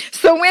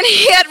 So when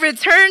he had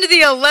returned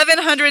the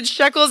 1,100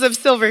 shekels of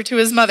silver to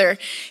his mother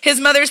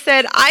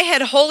said, I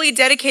had wholly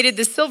dedicated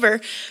the silver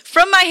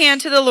from my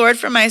hand to the Lord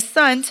for my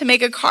son to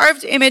make a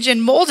carved image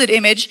and molded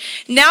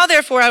image. Now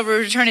therefore I will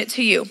return it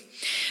to you.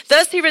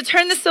 Thus he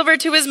returned the silver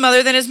to his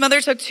mother. Then his mother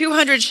took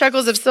 200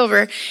 shekels of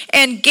silver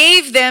and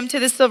gave them to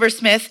the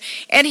silversmith.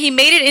 And he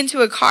made it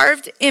into a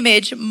carved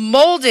image,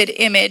 molded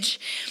image.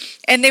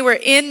 And they were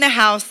in the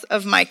house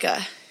of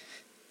Micah.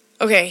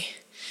 Okay,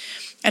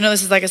 I know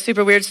this is a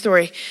super weird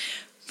story,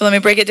 but let me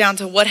break it down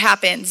to what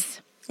happens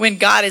when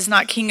God is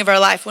not king of our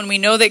life. When we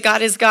know that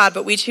God is God,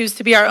 but we choose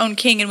to be our own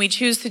king and we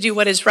choose to do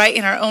what is right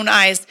in our own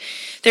eyes.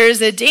 There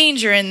is a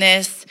danger in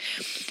this.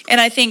 And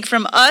I think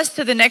from us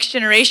to the next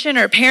generation,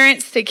 or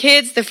parents to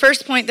kids, the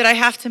first point that I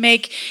have to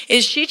make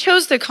is she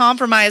chose to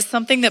compromise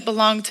something that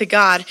belonged to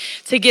God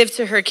to give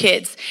to her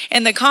kids.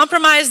 And the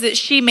compromise that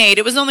she made,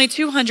 it was only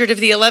 200 of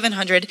the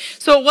 1,100,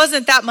 so it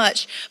wasn't that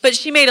much. But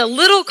she made a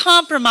little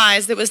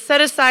compromise that was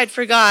set aside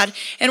for God.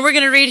 And we're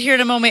going to read here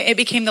in a moment, it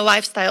became the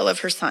lifestyle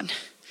of her son.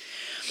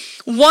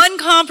 One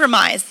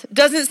compromise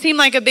doesn't seem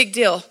like a big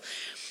deal.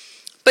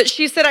 But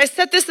she said, I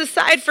set this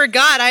aside for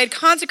God. I had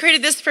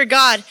consecrated this for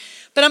God.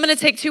 But I'm going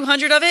to take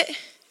 200 of it,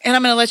 and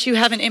I'm going to let you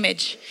have an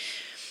image.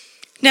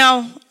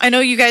 Now, I know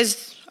you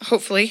guys,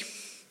 hopefully,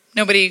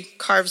 nobody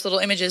carves little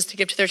images to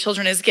give to their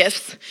children as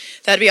gifts.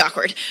 That'd be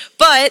awkward.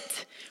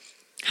 But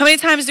how many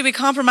times do we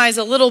compromise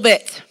a little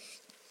bit?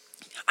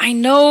 I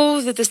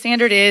know that the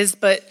standard is,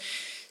 but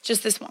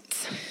just this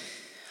once.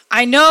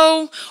 I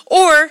know,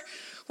 or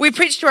we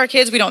preach to our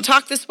kids, we don't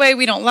talk this way,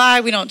 we don't lie,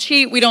 we don't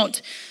cheat,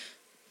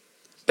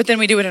 but then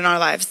we do it in our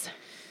lives.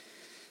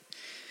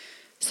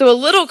 So a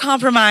little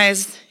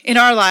compromise in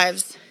our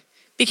lives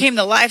became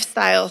the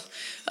lifestyle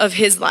of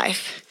his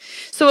life.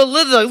 So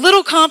the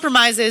little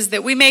compromises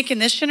that we make in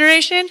this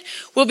generation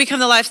will become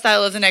the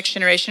lifestyle of the next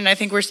generation. And I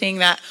think we're seeing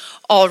that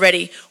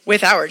already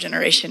with our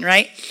generation,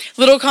 right?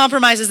 Little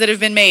compromises that have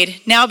been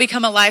made now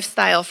become a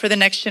lifestyle for the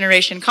next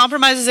generation.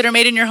 Compromises that are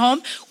made in your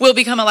home will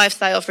become a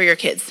lifestyle for your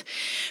kids.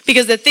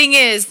 Because the thing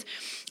is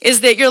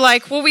that you're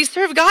well, we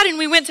serve God and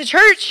we went to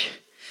church.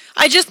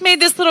 I just made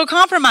this little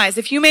compromise.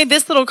 If you made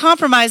this little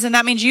compromise, then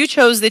that means you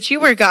chose that you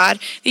were God,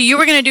 that you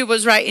were going to do what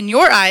was right in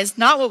your eyes,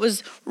 not what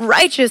was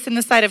righteous in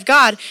the sight of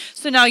God.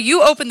 So now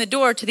you open the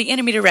door to the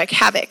enemy to wreak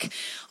havoc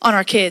on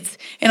our kids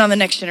and on the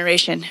next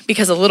generation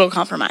because of a little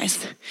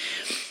compromise.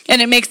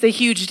 And it makes a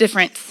huge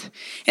difference.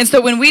 And so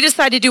when we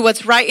decide to do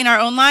what's right in our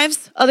own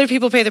lives, other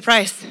people pay the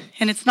price.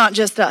 And it's not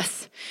just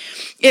us.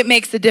 It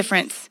makes a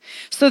difference.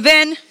 So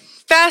then,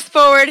 fast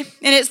forward, and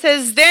it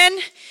says, then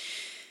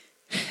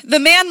the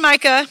man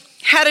Micah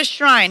had a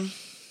shrine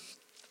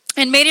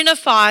and made an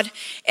ephod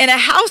and a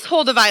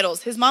household of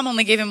idols. His mom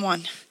only gave him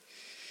one.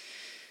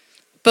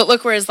 But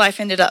look where his life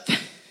ended up.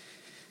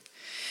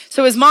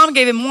 So his mom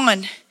gave him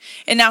one,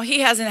 and now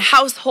he has a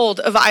household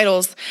of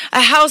idols,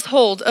 a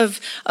household of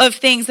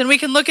things. And we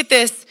can look at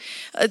this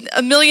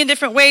a million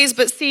different ways,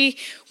 but see,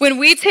 when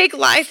we take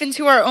life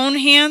into our own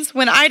hands,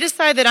 when I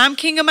decide that I'm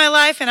king of my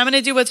life and I'm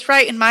going to do what's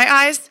right in my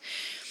eyes,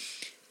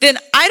 then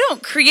I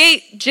don't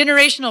create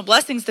generational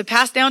blessings to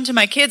pass down to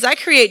my kids. I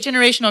create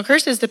generational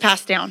curses to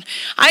pass down.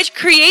 I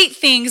create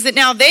things that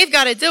now they've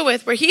got to deal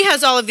with, where he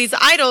has all of these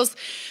idols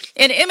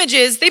and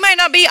images. They might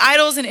not be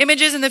idols and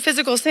images in the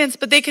physical sense,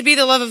 but they could be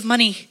the love of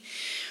money.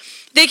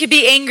 They could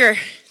be anger.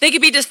 They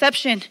could be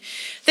deception.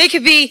 They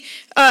could be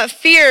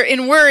fear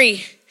and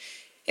worry.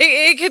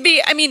 It could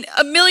be,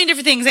 a million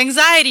different things.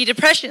 Anxiety,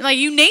 depression, like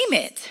you name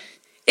it.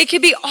 It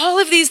could be all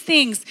of these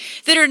things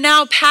that are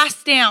now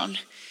passed down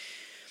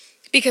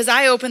because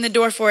I opened the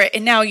door for it,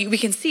 and now we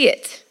can see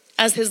it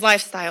as his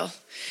lifestyle.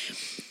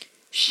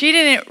 She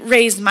didn't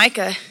raise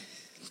Micah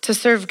to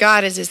serve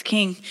God as his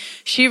king.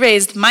 She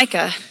raised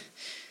Micah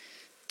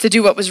to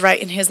do what was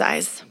right in his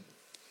eyes.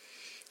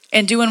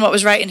 And doing what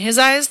was right in his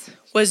eyes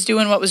was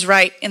doing what was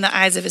right in the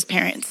eyes of his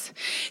parents.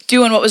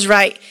 Doing what was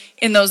right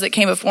in those that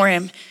came before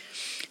him.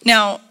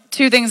 Now,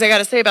 two things I got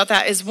to say about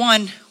that is,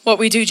 one, what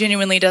we do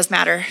genuinely does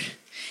matter.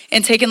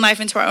 And taking life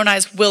into our own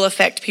eyes will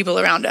affect people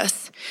around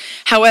us.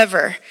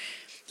 However,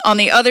 on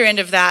the other end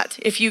of that,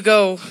 if you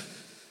go,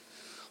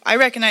 I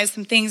recognize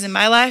some things in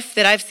my life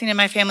that I've seen in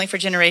my family for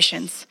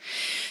generations.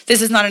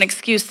 This is not an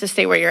excuse to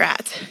stay where you're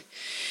at.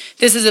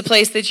 This is a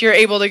place that you're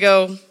able to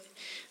go,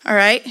 all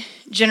right,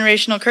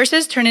 generational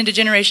curses turn into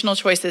generational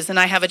choices, and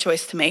I have a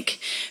choice to make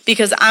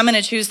because I'm going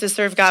to choose to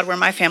serve God where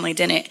my family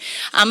didn't.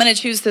 I'm going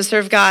to choose to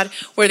serve God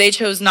where they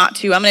chose not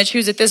to. I'm going to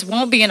choose that this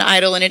won't be an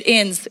idol and it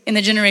ends in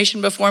the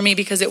generation before me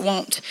because it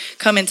won't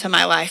come into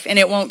my life and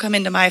it won't come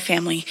into my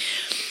family.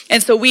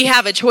 And so we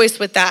have a choice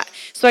with that.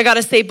 So I got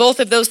to say both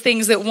of those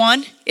things, that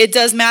one, it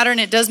does matter and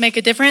it does make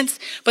a difference.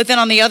 But then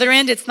on the other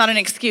end, it's not an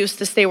excuse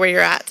to stay where you're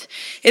at.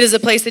 It is a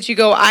place that you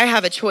go, I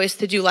have a choice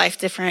to do life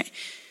different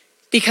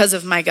because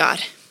of my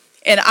God.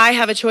 And I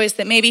have a choice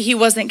that maybe he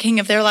wasn't king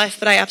of their life,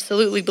 but I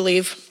absolutely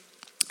believe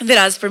that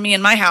as for me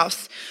and my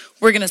house,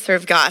 we're going to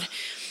serve God.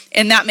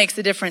 And that makes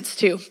a difference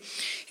too.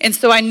 And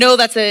so I know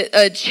that's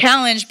a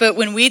challenge, but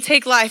when we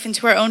take life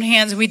into our own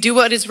hands and we do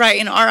what is right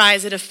in our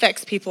eyes, it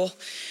affects people.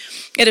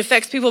 It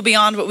affects people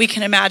beyond what we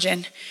can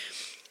imagine.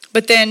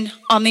 But then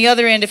on the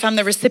other end, if I'm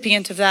the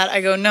recipient of that,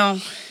 I go, no,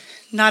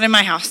 not in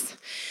my house.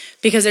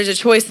 Because there's a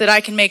choice that I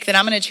can make, that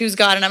I'm going to choose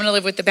God and I'm going to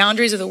live with the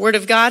boundaries of the word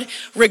of God,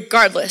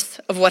 regardless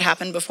of what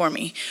happened before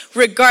me,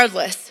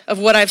 regardless of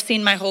what I've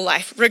seen my whole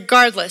life,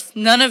 regardless.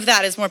 None of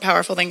that is more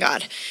powerful than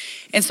God.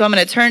 And so I'm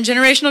going to turn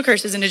generational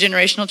curses into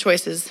generational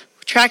choices.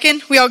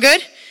 Tracking? We all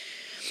good?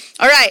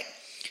 All right.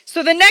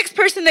 So the next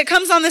person that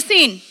comes on the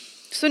scene.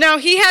 So now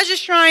he has a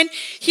shrine.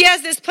 He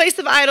has this place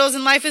of idols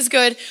and life is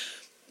good.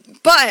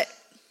 But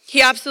he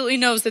absolutely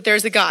knows that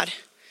there's a God.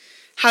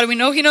 How do we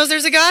know he knows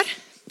there's a God?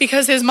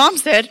 Because his mom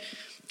said,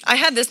 I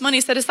had this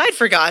money set aside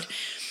for God,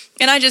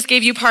 and I just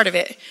gave you part of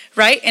it,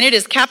 right? And it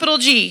is capital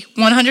G,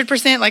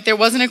 100%, like there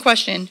wasn't a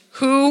question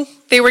who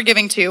they were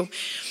giving to.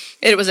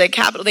 It was a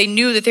capital. They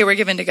knew that they were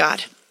given to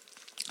God.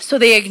 So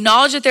they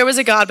acknowledged that there was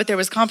a God, but there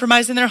was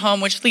compromise in their home,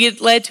 which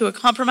led to a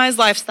compromised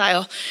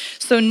lifestyle.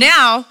 So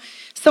now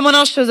someone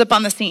else shows up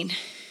on the scene.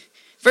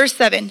 Verse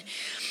 7.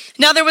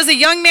 Now there was a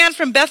young man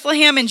from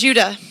Bethlehem in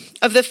Judah,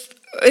 of the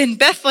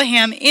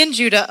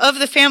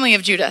family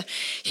of Judah.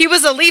 He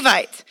was a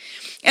Levite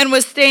and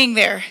was staying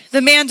there.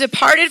 The man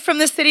departed from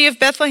the city of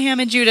Bethlehem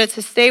in Judah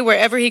to stay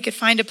wherever he could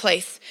find a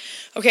place.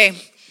 Okay,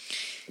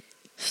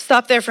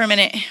 stop there for a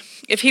minute.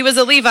 If he was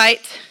a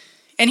Levite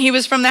and he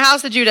was from the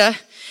house of Judah,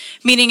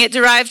 meaning it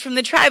derived from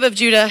the tribe of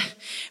Judah,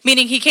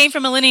 meaning he came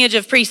from a lineage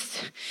of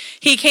priests.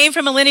 He came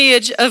from a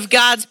lineage of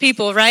God's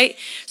people, right?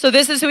 So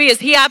this is who he is.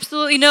 He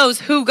absolutely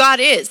knows who God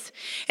is.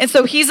 And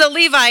so he's a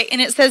Levite,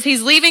 and it says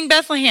he's leaving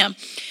Bethlehem.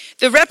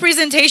 The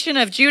representation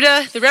of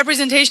Judah, the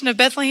representation of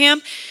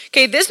Bethlehem,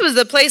 okay, this was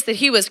the place that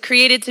he was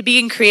created to be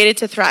and created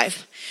to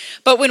thrive.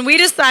 But when we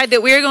decide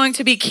that we are going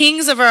to be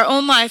kings of our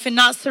own life and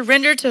not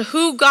surrender to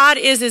who God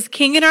is as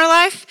king in our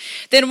life,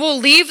 then we'll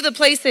leave the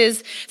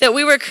places that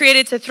we were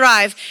created to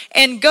thrive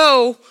and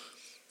go,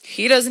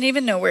 he doesn't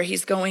even know where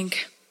he's going.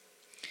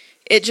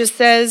 It just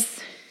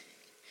says,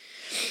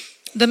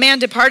 the man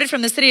departed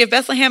from the city of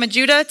Bethlehem in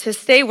Judah to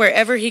stay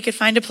wherever he could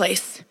find a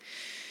place.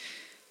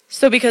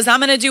 So because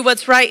I'm going to do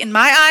what's right in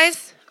my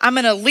eyes, I'm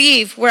going to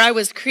leave where I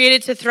was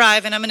created to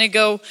thrive, and I'm going to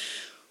go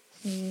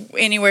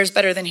anywhere's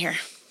better than here.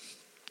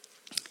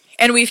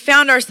 And we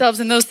found ourselves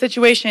in those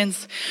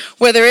situations,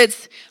 whether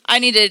it's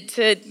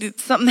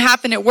something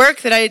happened at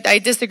work that I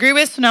disagree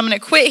with, so now I'm going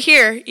to quit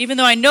here. Even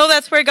though I know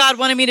that's where God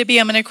wanted me to be,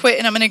 I'm going to quit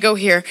and I'm going to go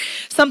here.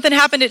 Something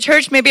happened at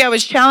church, maybe I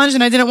was challenged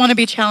and I didn't want to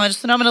be challenged,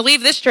 so now I'm going to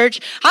leave this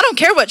church. I don't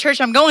care what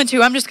church I'm going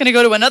to, I'm just going to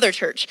go to another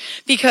church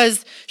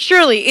because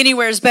surely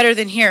anywhere is better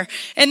than here.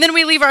 And then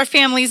we leave our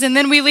families, and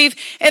then we leave,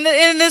 and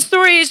the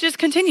story just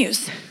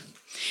continues.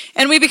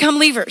 And we become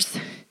leavers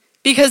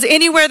because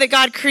anywhere that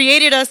God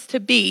created us to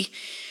be,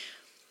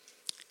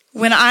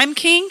 when I'm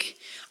king,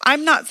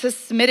 I'm not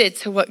submitted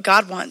to what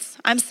God wants.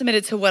 I'm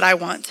submitted to what I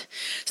want.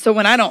 So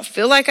when I don't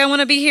feel like I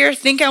want to be here,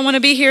 think I want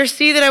to be here,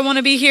 see that I want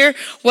to be here,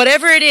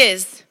 whatever it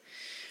is,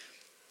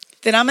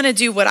 then I'm going to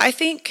do what I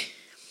think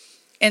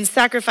and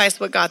sacrifice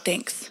what God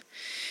thinks.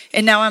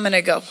 And now I'm going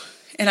to go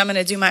and I'm going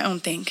to do my own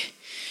thing.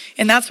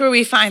 And that's where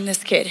we find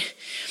this kid.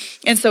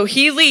 And so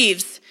he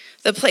leaves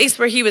the place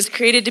where he was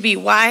created to be.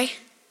 Why?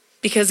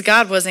 Because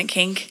God wasn't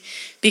king,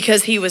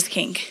 because he was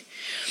king.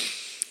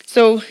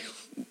 So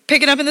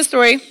picking up in the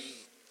story,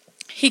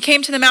 he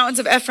came to the mountains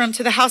of Ephraim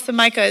to the house of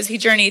Micah as he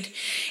journeyed.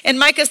 And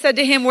Micah said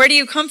to him, "Where do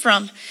you come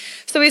from?"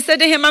 So he said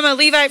to him, "I'm a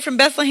Levite from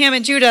Bethlehem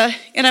in Judah,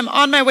 and I'm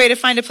on my way to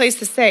find a place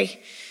to stay."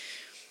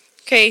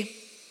 Okay,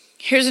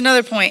 here's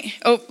another point.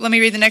 Oh, let me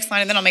read the next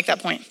line and then I'll make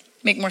that point.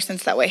 Make more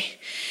sense that way.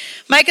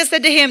 Micah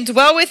said to him,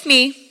 "Dwell with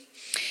me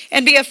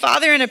and be a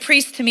father and a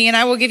priest to me, and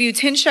I will give you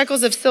 10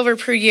 shekels of silver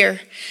per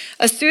year,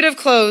 a suit of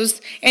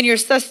clothes, and your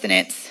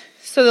sustenance."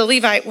 So the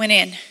Levite went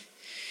in.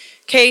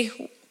 Okay,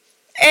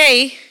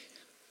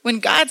 when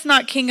God's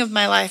not king of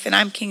my life and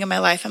I'm king of my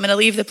life, I'm going to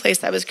leave the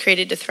place I was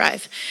created to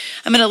thrive.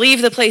 I'm going to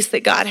leave the place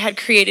that God had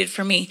created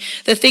for me,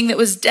 the thing that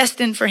was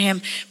destined for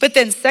him. But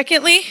then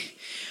secondly,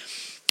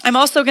 I'm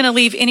also going to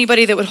leave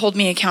anybody that would hold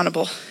me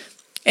accountable.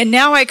 And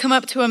now I come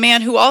up to a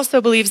man who also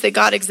believes that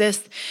God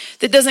exists,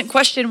 that doesn't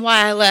question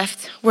why I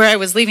left where I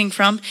was leaving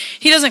from.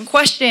 He doesn't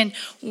question,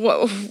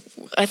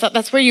 I thought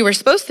that's where you were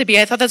supposed to be.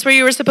 I thought that's where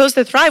you were supposed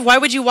to thrive. Why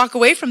would you walk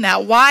away from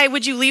that? Why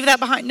would you leave that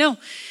behind? No.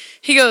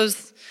 He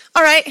goes,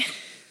 "All right,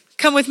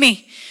 come with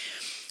me."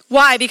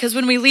 Why? Because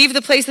when we leave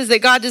the places that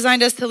God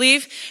designed us to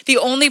leave, the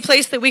only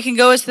place that we can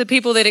go is to the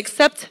people that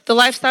accept the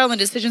lifestyle and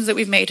decisions that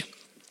we've made.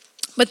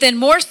 But then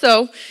more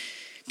so,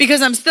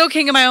 because I'm still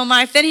king of my own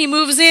life, then he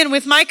moves in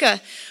with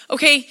Micah.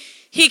 Okay,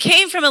 he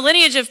came from a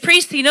lineage of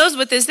priests. He knows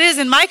what this is,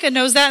 and Micah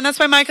knows that, and that's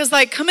why Micah's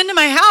like, "Come into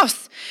my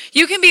house.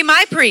 You can be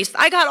my priest.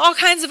 I got all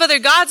kinds of other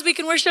gods. We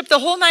can worship the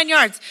whole 9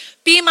 yards.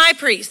 Be my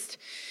priest."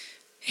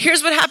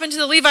 Here's what happened to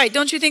the Levite.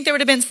 Don't you think there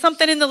would have been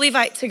something in the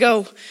Levite to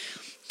go,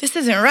 "This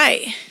isn't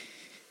right.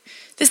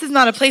 This is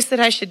not a place that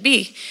I should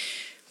be."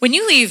 When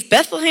you leave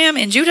Bethlehem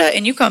and Judah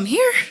and you come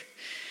here,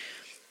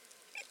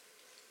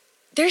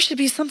 there should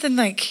be something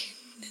like,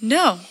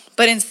 no.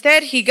 But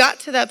instead, he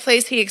got to that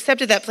place. He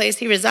accepted that place.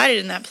 He resided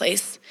in that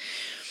place.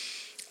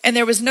 And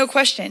there was no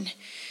question.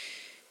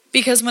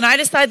 Because when I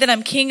decide that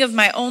I'm king of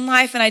my own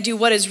life and I do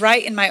what is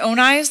right in my own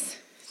eyes,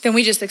 then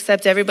we just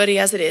accept everybody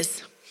as it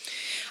is.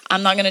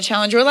 I'm not going to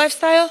challenge your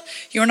lifestyle.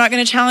 You're not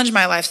going to challenge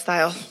my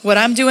lifestyle. What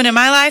I'm doing in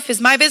my life is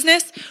my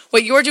business.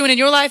 What you're doing in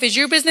your life is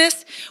your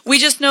business. We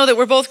just know that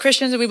we're both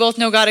Christians and we both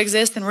know God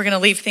exists, and we're going to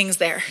leave things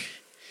there.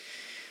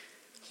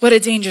 What a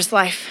dangerous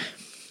life.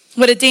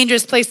 What a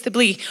dangerous place to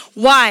be.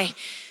 Why?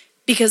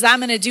 Because I'm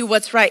going to do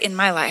what's right in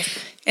my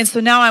life. And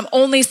so now I'm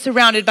only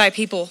surrounded by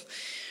people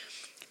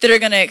that are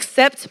going to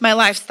accept my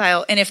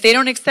lifestyle. And if they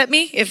don't accept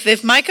me,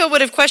 if Micah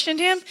would have questioned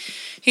him,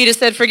 he'd have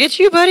said, "Forget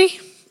you, buddy,"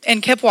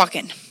 and kept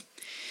walking.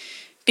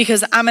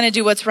 Because I'm going to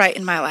do what's right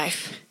in my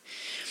life.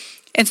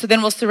 And so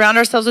then we'll surround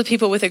ourselves with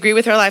people who agree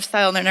with our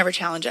lifestyle and they'll never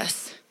challenge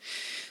us.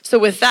 So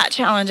with that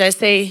challenge, I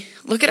say,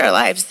 look at our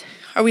lives.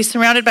 Are we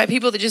surrounded by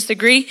people that just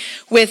agree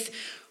with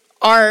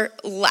our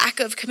lack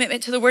of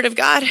commitment to the Word of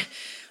God,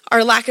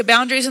 our lack of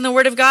boundaries in the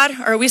Word of God?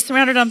 Or are we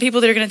surrounded on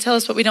people that are going to tell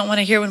us what we don't want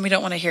to hear when we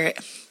don't want to hear it?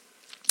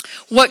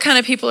 What kind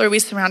of people are we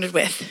surrounded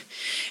with?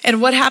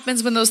 And what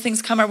happens when those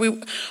things come? Are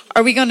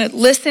we going to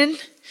listen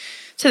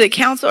to the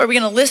counsel? Are we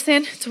going to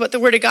listen to what the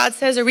Word of God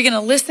says? Are we going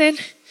to listen?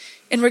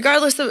 And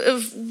regardless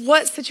of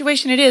what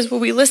situation it is, will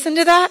we listen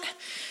to that?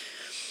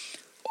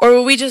 Or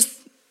will we just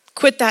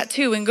quit that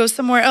too and go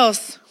somewhere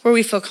else where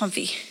we feel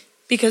comfy?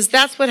 Because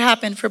that's what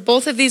happened for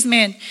both of these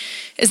men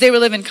as they were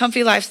living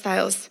comfy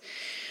lifestyles.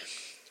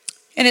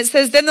 And it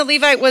says, "Then the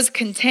Levite was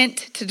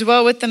content to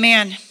dwell with the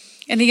man,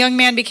 and the young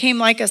man became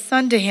like a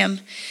son to him.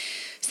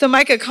 So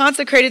Micah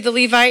consecrated the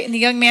Levite, and the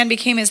young man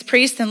became his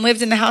priest and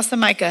lived in the house of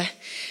Micah.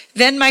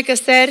 Then Micah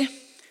said,"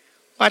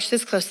 watch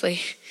this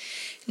closely,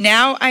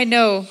 "Now I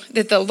know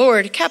that the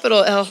Lord,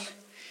 capital L,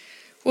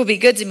 will be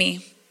good to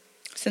me,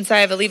 since I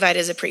have a Levite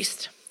as a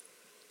priest."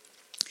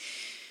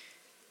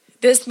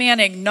 This man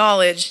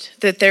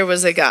acknowledged that there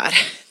was a God.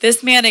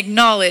 This man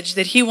acknowledged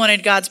that he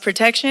wanted God's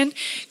protection,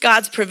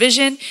 God's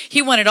provision.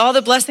 He wanted all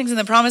the blessings and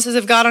the promises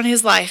of God on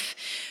his life,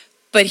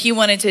 but he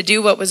wanted to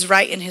do what was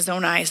right in his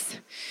own eyes.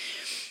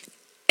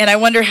 And I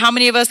wonder how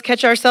many of us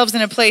catch ourselves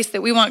in a place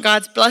that we want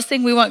God's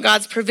blessing, we want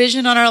God's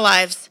provision on our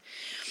lives.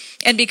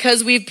 And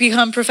because we've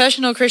become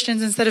professional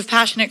Christians instead of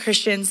passionate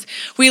Christians,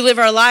 we live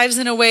our lives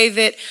in a way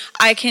that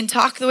I can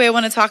talk the way I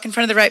want to talk in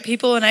front of the right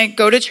people, and I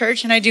go to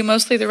church and I do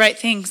mostly the right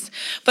things.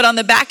 But on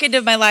the back end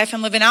of my life,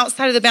 I'm living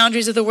outside of the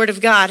boundaries of the Word of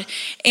God.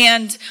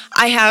 And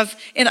I have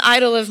an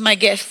idol of my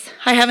gifts.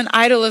 I have an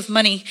idol of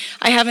money.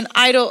 I have an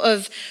idol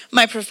of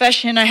my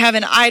profession. I have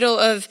an idol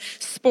of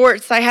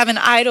sports. I have an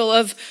idol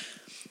of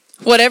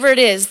whatever it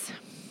is.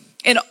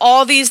 And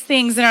all these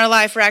things in our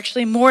life are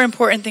actually more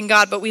important than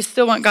God, but we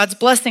still want God's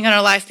blessing on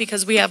our life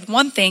because we have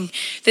one thing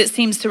that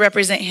seems to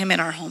represent Him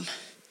in our home,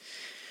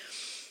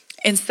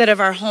 instead of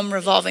our home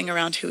revolving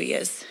around who He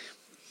is.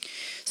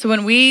 So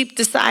when we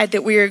decide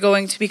that we are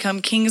going to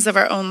become kings of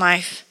our own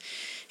life,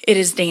 it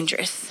is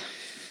dangerous.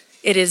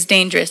 It is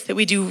dangerous that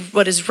we do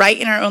what is right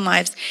in our own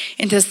lives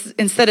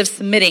instead of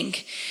submitting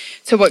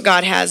to what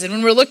God has. And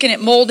when we're looking at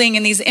molding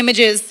and these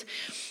images,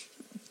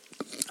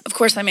 of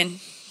course I'm in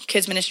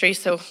kids ministry,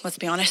 so let's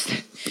be honest.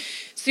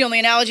 It's the only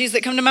analogies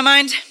that come to my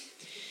mind.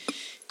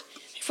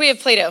 If we have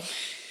Play-Doh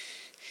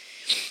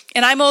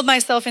And I mold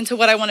myself into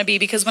what I want to be,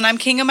 because when I'm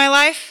king of my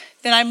life,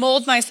 then I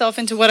mold myself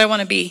into what I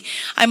want to be.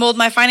 I mold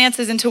my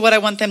finances into what I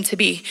want them to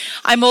be.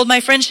 I mold my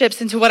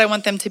friendships into what I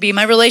want them to be.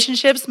 My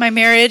relationships, my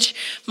marriage,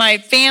 my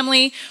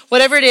family,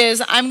 whatever it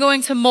is, I'm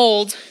going to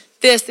mold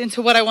this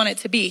into what I want it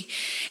to be.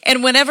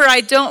 And when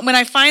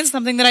I find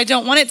something that I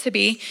don't want it to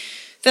be,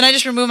 then I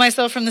just remove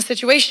myself from the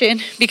situation,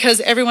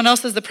 because everyone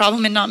else is the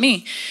problem and not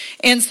me.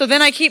 And so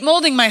then I keep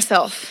molding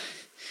myself.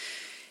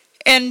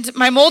 And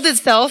my molded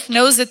self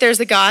knows that there's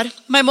a God.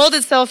 My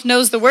molded self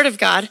knows the word of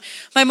God.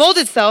 My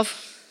molded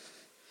self,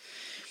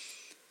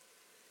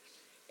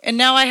 and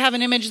now I have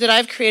an image that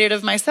I've created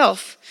of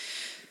myself.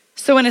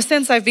 So in a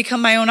sense, I've become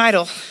my own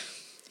idol,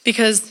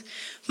 because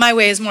my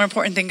way is more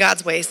important than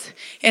God's ways.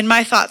 And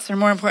my thoughts are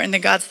more important than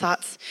God's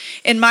thoughts.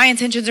 And my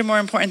intentions are more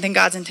important than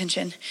God's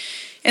intention.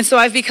 And so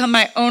I've become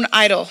my own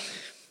idol.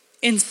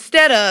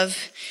 Instead of,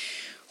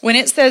 when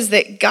it says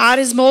that God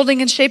is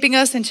molding and shaping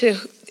us into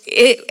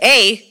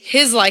A,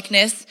 his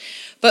likeness,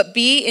 but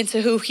B,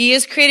 into who he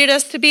has created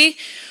us to be.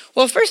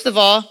 Well, first of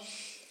all,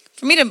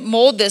 for me to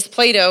mold this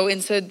Play-Doh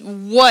into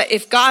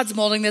if God's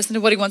molding this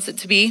into what he wants it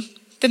to be,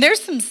 then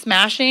there's some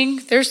smashing,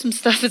 there's some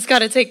stuff that's got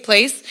to take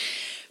place.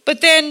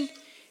 But then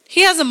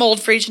he has a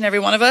mold for each and every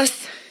one of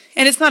us.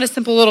 And it's not a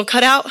simple little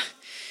cutout,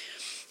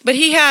 but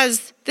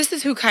this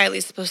is who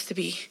Kylie's supposed to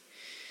be.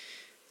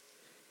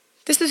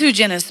 This is who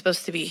Jenna's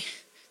supposed to be.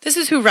 This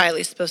is who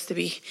Riley's supposed to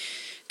be.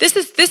 This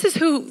is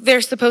who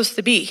they're supposed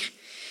to be.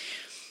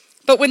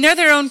 But when they're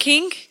their own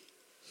king,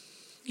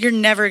 you're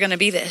never going to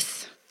be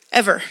this,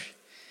 ever.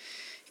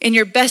 In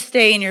your best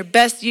day,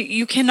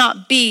 you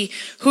cannot be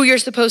who you're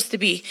supposed to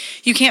be.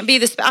 You can't be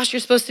the spouse you're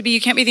supposed to be. You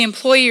can't be the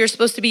employee you're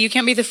supposed to be. You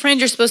can't be the friend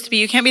you're supposed to be.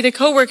 You can't be the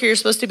coworker you're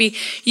supposed to be.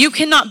 You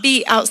cannot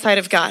be outside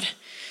of God.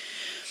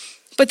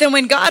 But then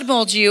when God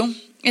molds you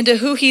into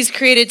who he's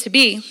created to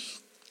be,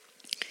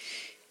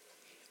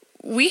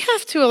 we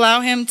have to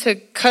allow him to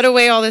cut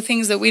away all the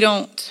things that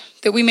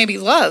we maybe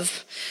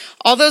love.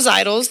 All those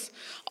idols,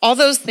 all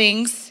those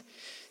things,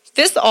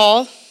 this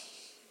all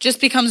just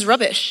becomes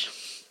rubbish.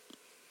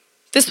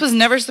 This was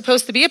never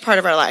supposed to be a part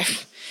of our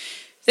life.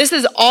 This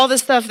is all the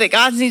stuff that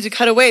God needs to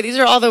cut away. These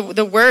are all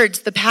the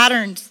words, the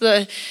patterns,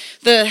 the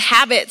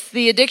habits,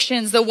 the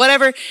addictions, the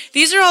whatever.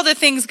 These are all the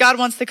things God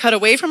wants to cut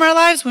away from our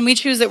lives when we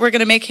choose that we're going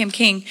to make him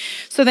king,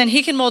 so then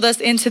he can mold us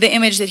into the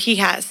image that he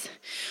has.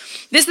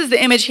 This is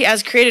the image he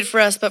has created for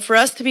us, but for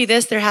us to be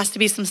this, there has to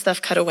be some stuff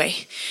cut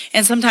away.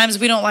 And sometimes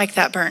we don't like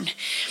that burn.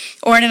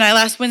 Oren and I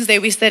last Wednesday,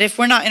 we said if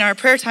we're not in our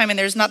prayer time and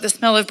there's not the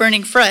smell of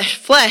burning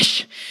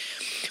flesh,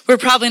 we're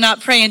probably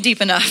not praying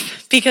deep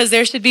enough, because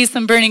there should be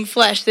some burning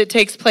flesh that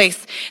takes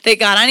place. That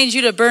God, I need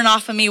you to burn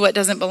off of me what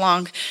doesn't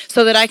belong,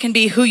 so that I can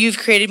be who you've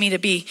created me to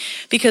be.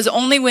 Because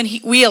only when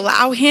we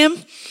allow him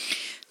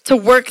to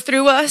work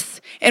through us,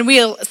 and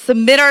we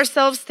submit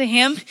ourselves to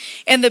him,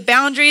 and the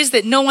boundaries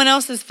that no one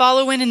else is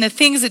following, and the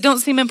things that don't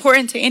seem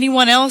important to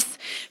anyone else,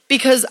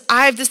 because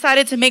I've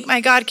decided to make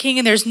my God king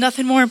and there's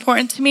nothing more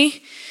important to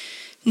me,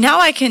 now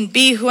I can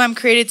be who I'm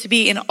created to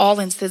be in all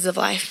instances of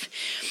life.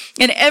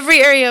 In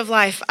every area of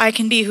life, I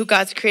can be who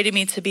God's created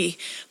me to be.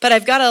 But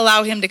I've got to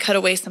allow him to cut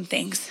away some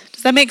things.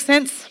 Does that make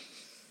sense?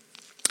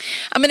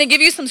 I'm going to give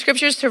you some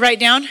scriptures to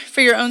write down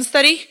for your own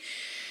study,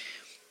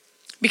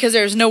 because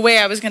there's no way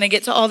I was going to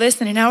get to all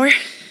this in an hour.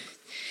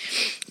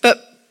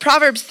 But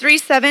Proverbs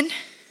 3:7,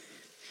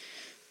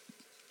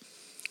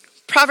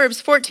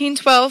 Proverbs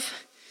 14:12,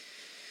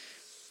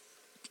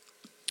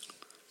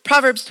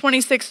 Proverbs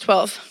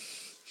 26:12.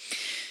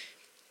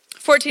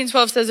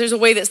 14:12 says there's a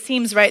way that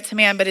seems right to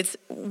man, but its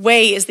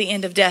way is the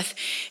end of death.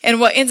 And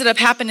what ended up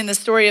happening in the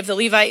story of the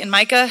Levite and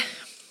Micah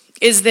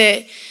is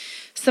that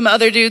some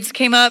other dudes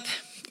came up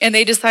and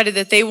they decided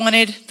that they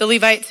wanted the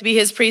Levite to be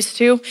his priest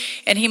too.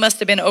 And he must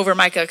have been over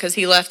Micah, because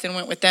he left and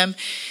went with them.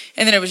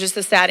 And then it was just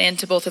a sad end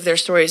to both of their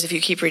stories if you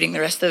keep reading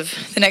the rest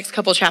of the next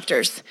couple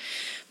chapters.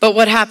 But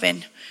what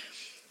happened?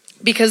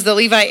 Because the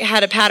Levite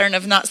had a pattern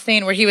of not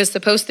staying where he was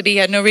supposed to be, he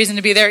had no reason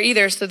to be there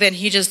either. So then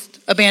he just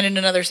abandoned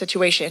another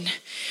situation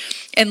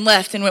and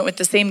left and went with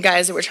the same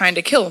guys that were trying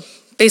to kill,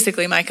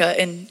 basically Micah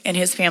and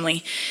his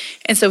family.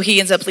 And so he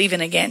ends up leaving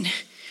again.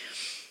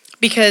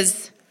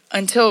 Because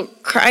until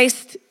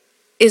Christ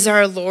is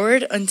our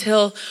Lord,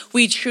 until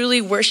we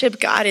truly worship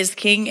God as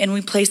King and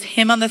we place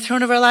him on the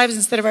throne of our lives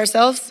instead of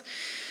ourselves,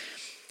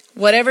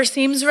 whatever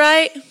seems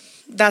right,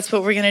 that's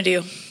what we're going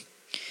to do.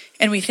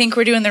 And we think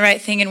we're doing the right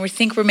thing and we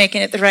think we're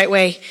making it the right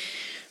way,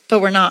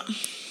 but we're not.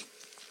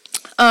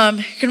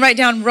 You can write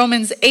down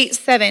Romans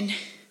 8:7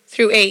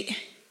 through 8.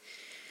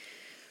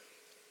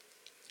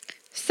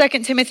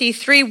 2 Timothy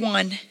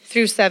 3:1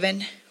 through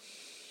 7.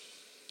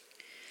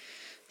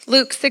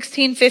 Luke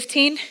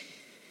 16:15.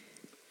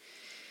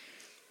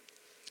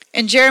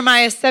 And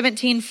Jeremiah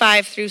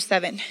 17:5 through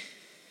 7.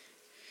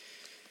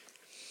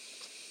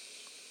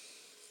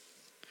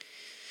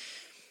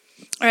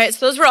 All right,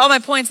 so those were all my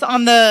points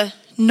on the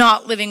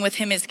not living with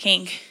him as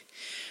king.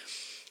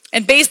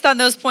 And based on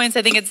those points,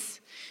 I think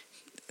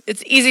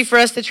it's easy for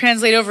us to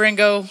translate over and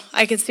go,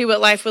 I could see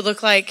what life would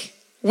look like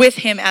with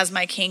him as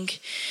my king.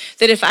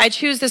 That if I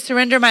choose to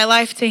surrender my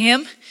life to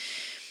him,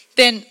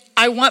 then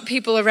I want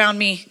people around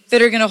me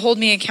that are going to hold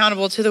me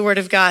accountable to the word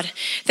of God.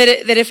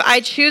 That if I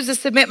choose to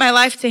submit my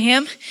life to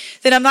him,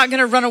 then I'm not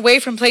going to run away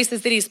from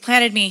places that he's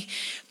planted me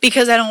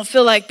because I don't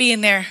feel like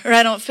being there, or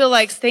I don't feel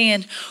like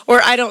staying,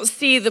 or I don't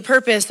see the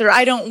purpose, or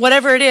I don't,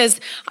 whatever it is.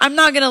 I'm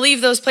not going to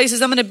leave those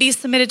places. I'm going to be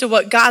submitted to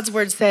what God's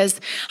word says.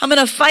 I'm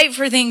going to fight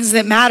for things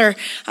that matter.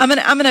 I'm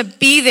going to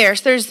be there.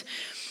 So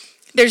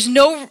there's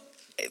no,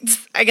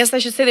 I guess I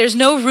should say, there's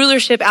no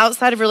rulership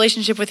outside of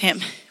relationship with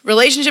him.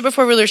 Relationship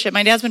before rulership.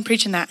 My dad's been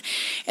preaching that.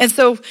 And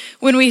so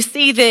when we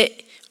see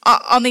that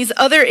on these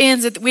other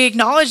ends, that we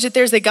acknowledge that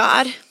there's a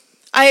God.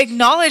 I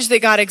acknowledge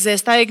that God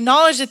exists. I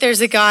acknowledge that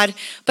there's a God,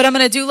 but I'm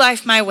going to do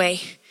life my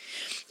way.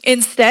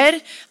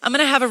 Instead, I'm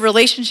going to have a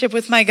relationship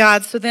with my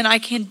God so then I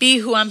can be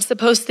who I'm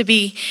supposed to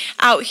be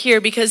out here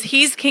because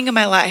he's king of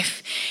my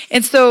life.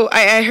 And so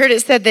I heard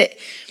it said that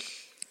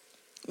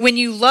when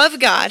you love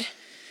God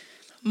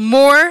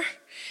more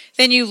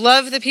than you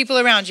love the people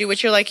around you,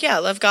 which you're like, yeah,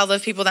 love God,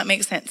 love people, that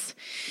makes sense.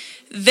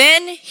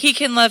 Then he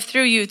can love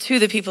through you to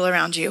the people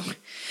around you.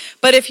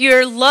 But if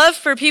your love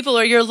for people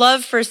or your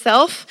love for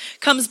self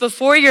comes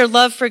before your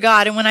love for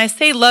God, and when I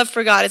say love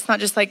for God, it's not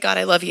just like, God,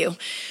 I love you.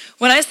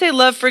 When I say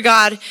love for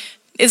God,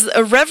 is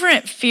a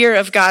reverent fear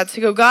of God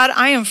to go, God,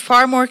 I am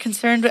far more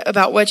concerned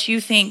about what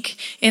you think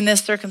in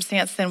this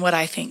circumstance than what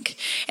I think.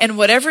 And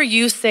whatever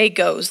you say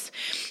goes.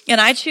 And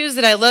I choose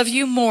that I love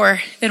you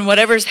more than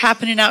whatever's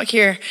happening out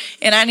here.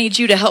 And I need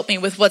you to help me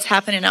with what's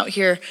happening out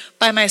here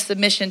by my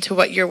submission to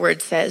what your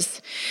word says.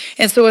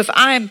 And so if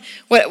I'm,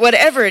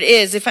 whatever it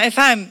is, if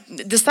I'm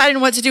deciding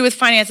what to do with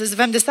finances, if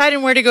I'm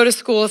deciding where to go to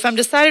school, if I'm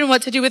deciding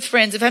what to do with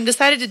friends, if I'm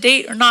decided to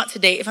date or not to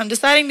date, if I'm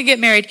deciding to get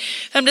married,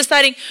 if I'm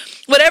deciding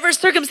whatever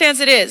circumstance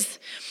it is,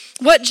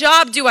 what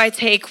job do I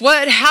take?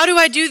 How do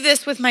I do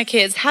this with my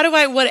kids?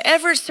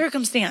 Whatever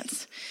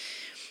circumstance,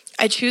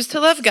 I choose to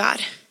love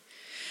God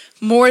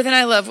more than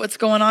I love what's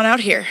going on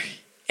out here.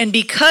 And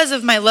because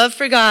of my love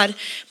for God,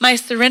 my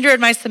surrender and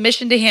my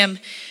submission to him,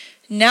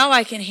 now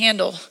I can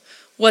handle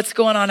what's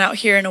going on out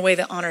here in a way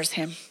that honors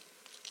him.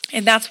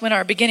 And that's when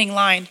our beginning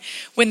line,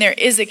 when there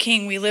is a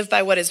king, we live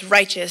by what is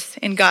righteous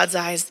in God's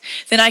eyes.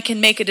 Then I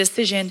can make a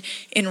decision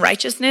in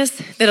righteousness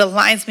that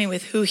aligns me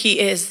with who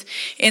he is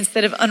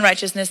instead of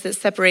unrighteousness that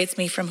separates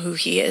me from who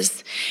he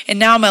is. And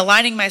now I'm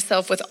aligning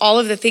myself with all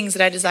of the things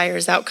that I desire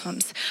as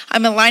outcomes.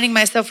 I'm aligning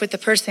myself with the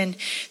person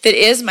that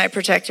is my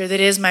protector, that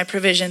is my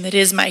provision, that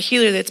is my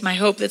healer, that's my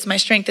hope, that's my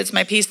strength, that's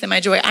my peace, that's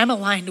my joy. I'm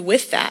aligned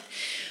with that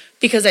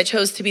because I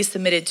chose to be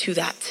submitted to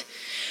that.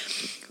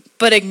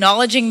 But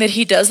acknowledging that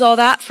he does all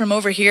that from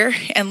over here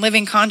and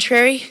living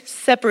contrary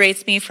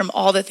separates me from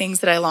all the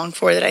things that I long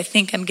for, that I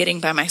think I'm getting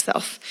by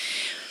myself.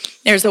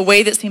 There's a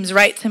way that seems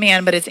right to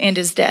man, but its end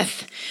is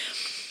death.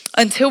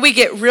 Until we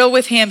get real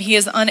with him, he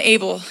is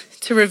unable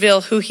to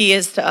reveal who he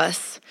is to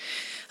us.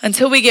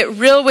 Until we get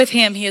real with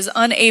him, he is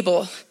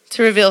unable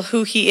to reveal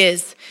who he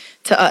is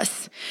to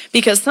us.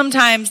 Because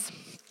sometimes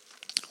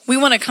we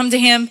want to come to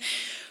him,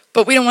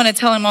 but we don't want to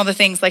tell him all the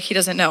things like he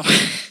doesn't know.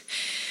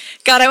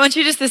 God, I want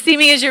you just to see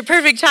me as your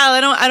perfect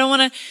child. I don't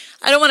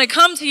want to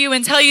come to you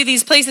and tell you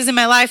these places in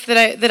my life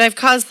that I've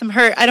caused some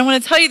hurt. I don't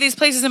want to tell you these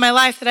places in my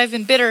life that I've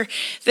been bitter,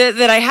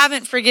 that I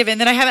haven't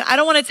forgiven, I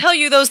don't want to tell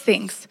you those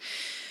things.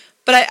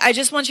 But I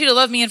just want you to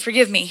love me and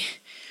forgive me.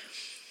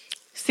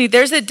 See,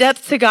 there's a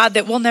depth to God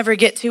that we'll never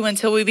get to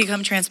until we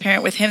become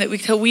transparent with him,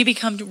 until we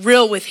become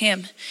real with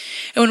him.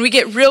 And when we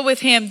get real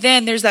with him,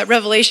 then there's that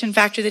revelation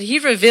factor that he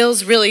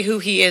reveals really who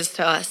he is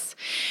to us.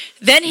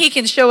 Then he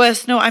can show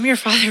us, no, I'm your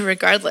father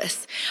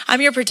regardless.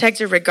 I'm your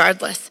protector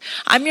regardless.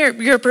 I'm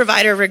your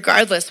provider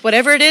regardless.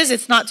 Whatever it is,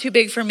 it's not too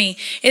big for me.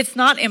 It's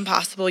not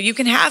impossible. You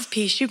can have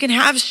peace. You can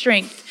have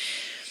strength.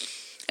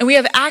 And we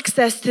have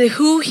access to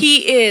who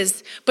he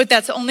is, but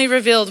that's only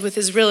revealed with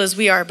as real as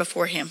we are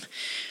before him.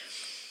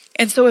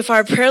 And so if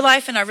our prayer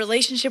life and our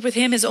relationship with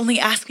him is only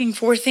asking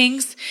for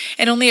things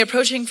and only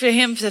approaching for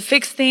him to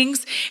fix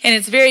things, and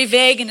it's very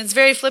vague and it's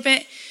very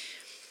flippant,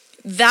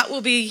 that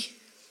will be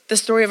the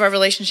story of our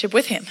relationship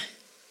with him.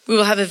 We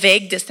will have a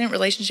vague, distant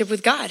relationship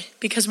with God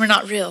because we're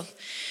not real.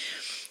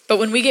 But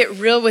when we get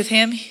real with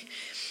him,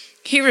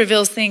 he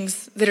reveals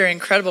things that are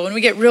incredible. When we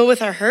get real with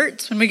our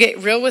hurts, when we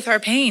get real with our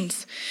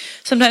pains,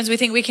 sometimes we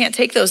think we can't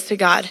take those to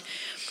God.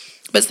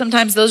 But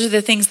sometimes those are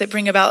the things that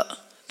bring about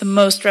the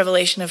most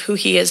revelation of who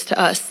he is to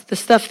us, the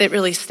stuff that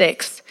really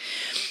sticks.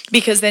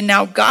 Because then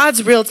now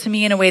God's real to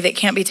me in a way that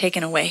can't be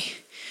taken away.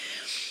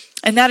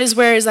 And that is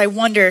where, as I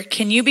wonder,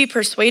 can you be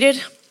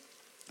persuaded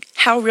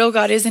how real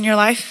God is in your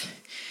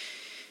life?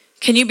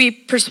 Can you be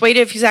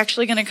persuaded if he's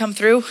actually going to come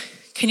through?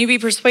 Can you be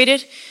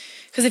persuaded?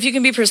 Because if you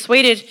can be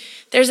persuaded,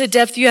 there's a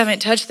depth you haven't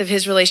touched of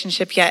his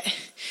relationship yet.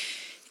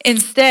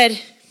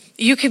 Instead,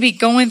 you could be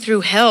going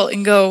through hell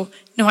and go,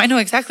 no, I know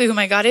exactly who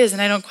my God is,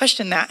 and I don't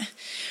question that.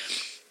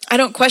 I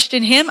don't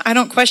question him. I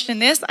don't question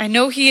this. I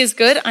know he is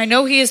good. I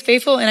know he is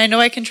faithful, and I know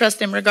I can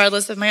trust him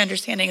regardless of my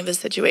understanding of the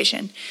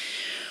situation.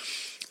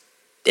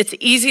 It's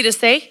easy to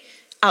say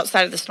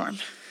outside of the storm.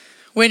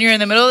 When you're in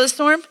the middle of the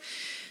storm,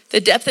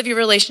 the depth of your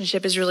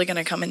relationship is really going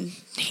to come in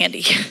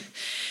handy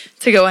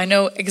to go, I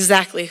know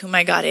exactly who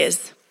my God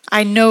is.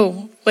 I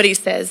know what he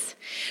says.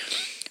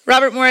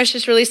 Robert Morris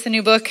just released a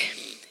new book,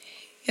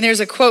 and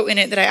there's a quote in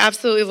it that I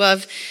absolutely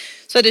love.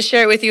 So to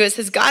share it with you, it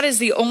says, God is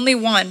the only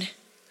one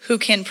who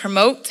can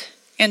promote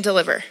and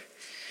deliver.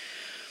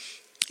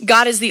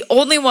 God is the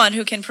only one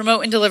who can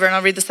promote and deliver. And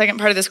I'll read the second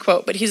part of this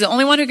quote, but he's the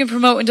only one who can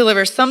promote and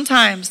deliver.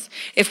 Sometimes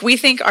if we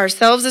think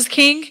ourselves as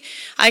king,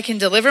 I can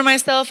deliver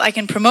myself, I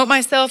can promote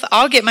myself,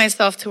 I'll get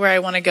myself to where I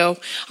want to go.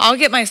 I'll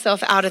get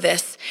myself out of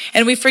this.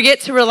 And we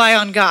forget to rely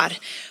on God.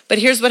 But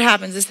here's what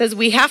happens. It says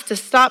we have to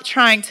stop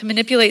trying to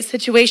manipulate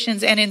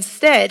situations and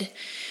instead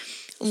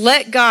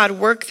let God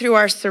work through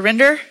our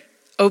surrender,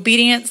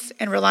 obedience,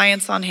 and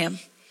reliance on him.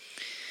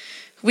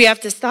 We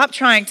have to stop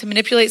trying to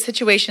manipulate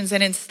situations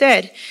and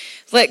instead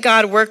let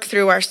God work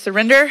through our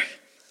surrender,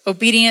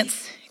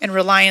 obedience, and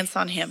reliance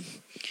on him.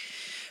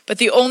 But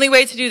the only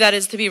way to do that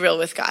is to be real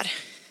with God.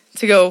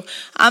 To go,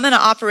 I'm going to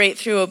operate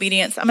through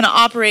obedience. I'm going to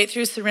operate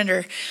through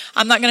surrender.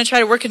 I'm not going to try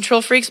to work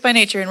control freaks by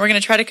nature, and we're going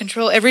to try to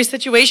control every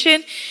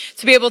situation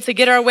to be able to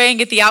get our way and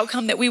get the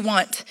outcome that we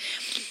want.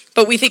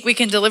 But we think we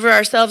can deliver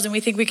ourselves and we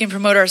think we can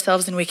promote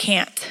ourselves, and we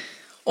can't.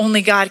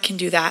 Only God can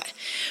do that.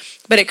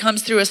 But it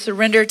comes through a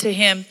surrender to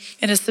him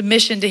and a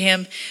submission to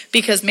him,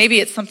 because maybe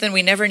it's something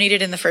we never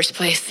needed in the first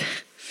place.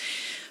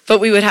 But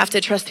we would have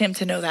to trust him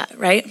to know that,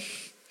 right?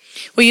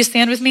 Will you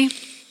stand with me?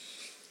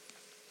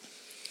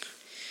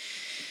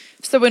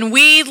 So when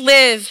we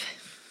live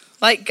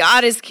like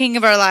God is king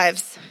of our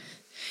lives,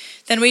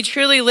 then we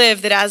truly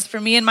live that as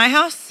for me and my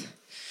house,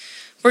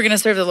 we're going to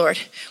serve the Lord.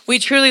 We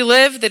truly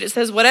live that it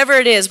says whatever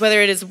it is,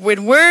 whether it is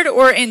in word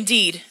or in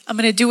deed, I'm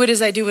going to do it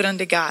as I do it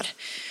unto God.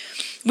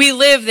 We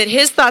live that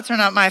his thoughts are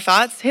not my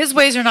thoughts. His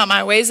ways are not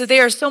my ways, that they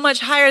are so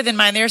much higher than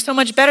mine. They are so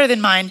much better than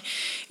mine.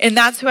 And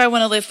that's who I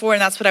want to live for,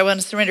 and that's what I want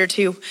to surrender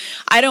to.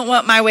 I don't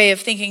want my way of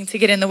thinking to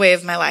get in the way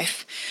of my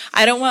life.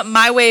 I don't want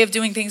my way of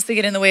doing things to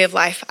get in the way of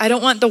life. I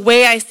don't want the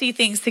way I see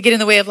things to get in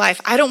the way of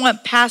life. I don't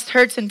want past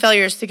hurts and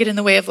failures to get in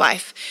the way of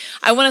life.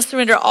 I want to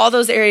surrender all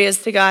those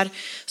areas to God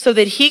so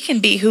that he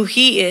can be who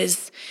he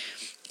is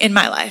in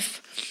my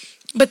life.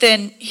 But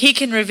then he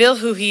can reveal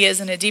who he is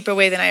in a deeper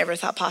way than I ever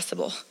thought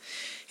possible.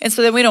 And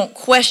so then we don't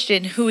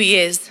question who he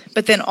is.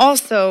 But then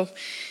also,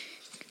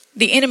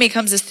 the enemy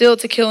comes to steal,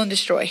 to kill, and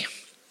destroy.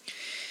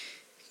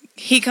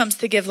 He comes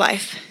to give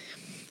life.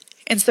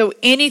 And so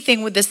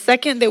anything with the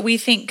second that we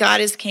think God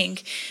is king,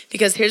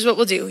 because here's what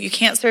we'll do. You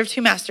can't serve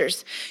two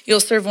masters. You'll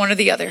serve one or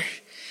the other.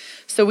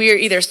 So we are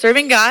either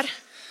serving God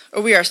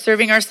or we are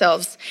serving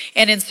ourselves.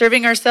 And in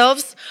serving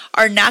ourselves,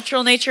 our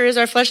natural nature is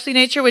our fleshly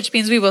nature, which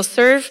means we will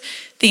serve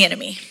the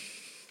enemy.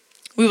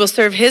 We will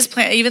serve his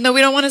plan, even though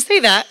we don't want to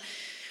say that.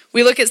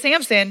 We look at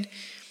Samson,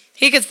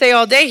 he could say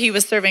all day he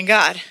was serving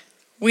God.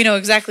 We know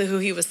exactly who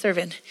he was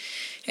serving.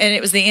 And it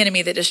was the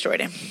enemy that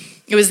destroyed him.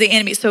 It was the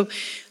enemy. So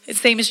the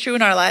same is true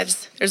in our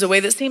lives. There's a way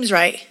that seems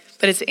right,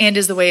 but its end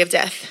is the way of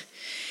death.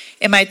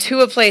 Am I to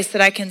a place that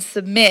I can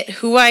submit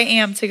who I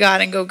am to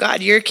God and go,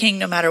 God, you're king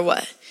no matter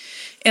what.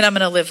 And I'm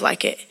going to live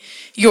like it.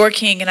 You're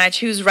king, and I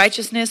choose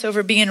righteousness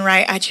over being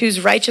right. I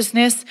choose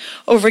righteousness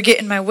over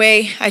getting my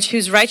way. I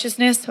choose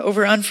righteousness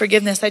over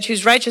unforgiveness. I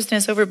choose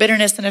righteousness over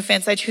bitterness and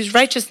offense. I choose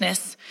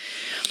righteousness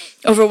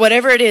over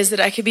whatever it is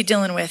that I could be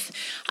dealing with.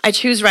 I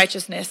choose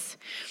righteousness.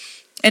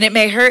 And it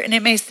may hurt and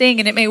it may sting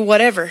and it may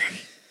whatever.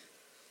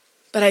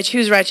 But I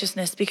choose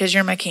righteousness because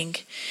you're my king.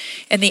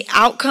 And the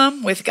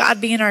outcome with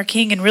God being our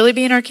king and really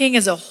being our king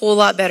is a whole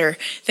lot better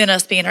than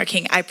us being our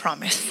king, I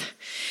promise.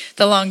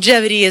 The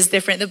longevity is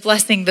different. The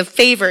blessing, the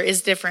favor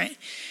is different.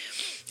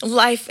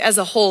 Life as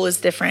a whole is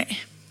different.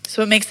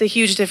 So it makes a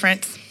huge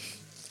difference.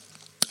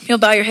 You'll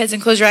bow your heads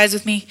and close your eyes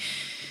with me.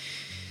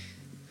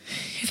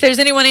 If there's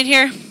anyone in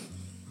here,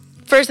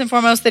 first and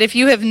foremost, that if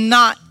you have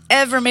not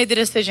ever made the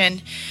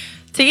decision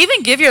to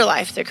even give your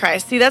life to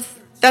Christ, see, that's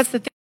the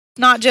thing.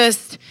 Not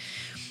just,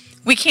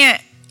 we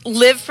can't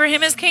live for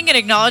him as king and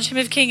acknowledge him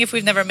as king if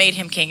we've never made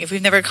him king, if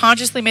we've never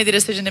consciously made the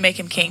decision to make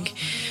him king.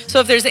 So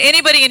if there's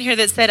anybody in here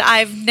that said,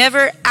 I've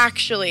never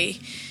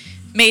actually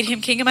made him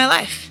king in my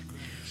life.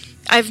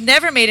 I've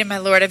never made him my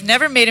Lord. I've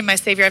never made him my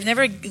Savior. I've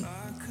never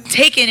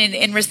taken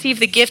and received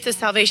the gift of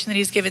salvation that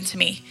he's given to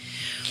me.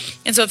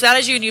 And so if that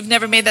is you and you've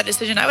never made that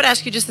decision, I would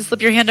ask you just to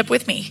slip your hand up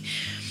with me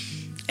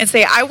and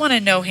say, I want to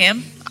know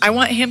him. I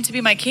want him to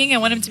be my king. I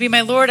want him to be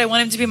my Lord. I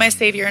want him to be my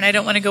Savior. And I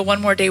don't want to go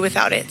one more day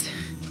without it.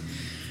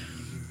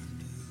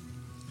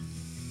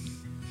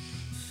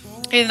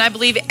 And I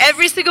believe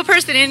every single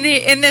person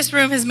in this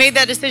room has made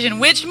that decision,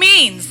 which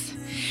means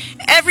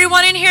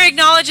everyone in here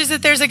acknowledges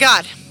that there's a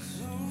God.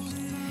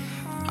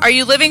 Are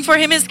you living for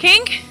him as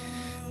king?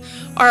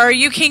 Or are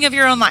you king of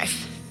your own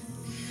life?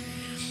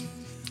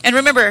 And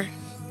remember,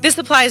 this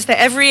applies to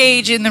every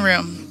age in the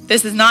room.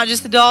 This is not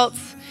just adults.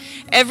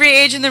 Every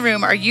age in the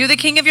room. Are you the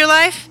king of your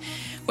life?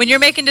 When you're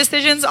making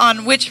decisions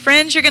on which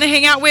friends you're going to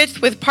hang out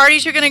with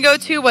parties you're going to go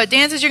to, what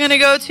dances you're going to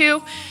go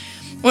to,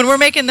 when we're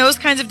making those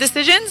kinds of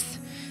decisions,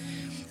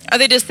 Are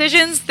they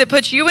decisions that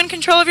put you in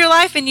control of your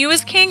life and you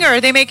as king, or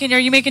are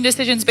you making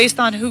decisions based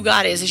on who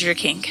God is as your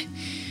king?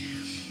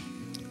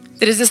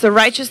 That is this a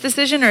righteous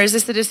decision, or is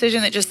this a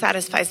decision that just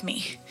satisfies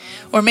me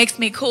or makes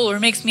me cool or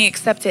makes me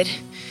accepted?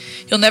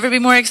 You'll never be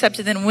more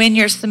accepted than when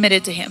you're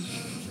submitted to him.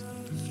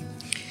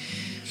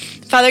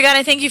 Father God,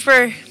 I thank you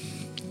for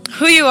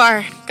who you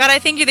are. God, I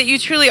thank you that you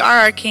truly are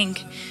our king.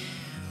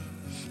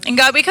 And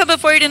God, we come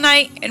before you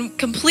tonight in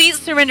complete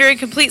surrender and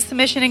complete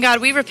submission. And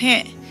God, we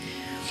repent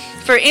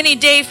for any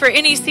day, for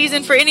any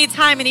season, for any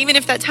time, and even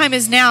if that time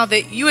is now,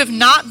 that you have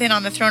not been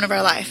on the throne of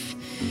our life.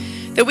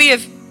 That we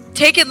have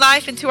taken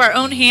life into our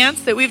own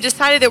hands, that we've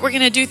decided that we're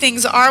going to do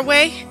things our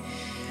way,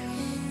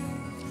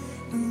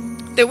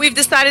 that we've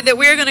decided that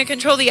we're going to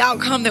control the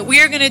outcome, that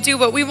we're going to do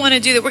what we want to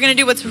do, that we're going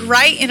to do what's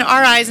right in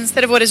our eyes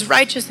instead of what is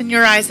righteous in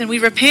your eyes. And we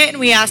repent and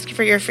we ask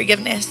for your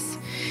forgiveness.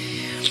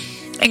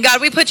 And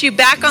God, we put you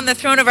back on the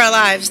throne of our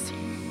lives.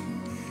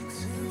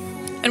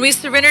 And we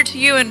surrender to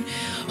you. And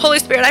Holy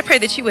Spirit, I pray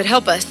that you would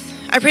help us.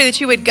 I pray that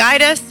you would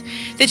guide us,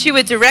 that you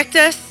would direct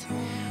us,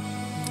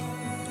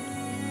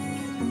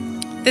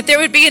 that there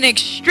would be an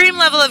extreme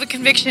level of a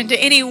conviction to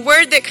any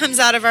word that comes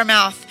out of our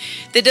mouth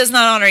that does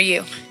not honor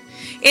you.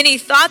 Any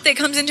thought that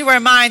comes into our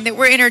mind that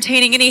we're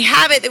entertaining, any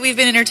habit that we've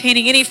been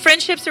entertaining, any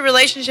friendships or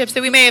relationships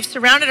that we may have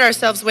surrounded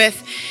ourselves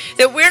with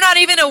that we're not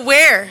even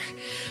aware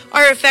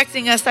are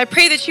affecting us. I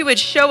pray that you would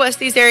show us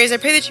these areas. I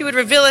pray that you would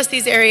reveal us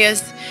these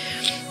areas,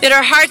 that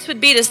our hearts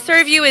would be to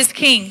serve you as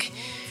King,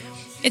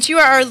 that you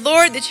are our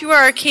Lord, that you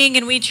are our King,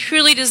 and we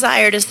truly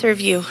desire to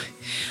serve you.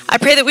 I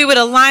pray that we would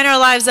align our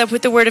lives up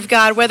with the Word of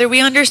God, whether we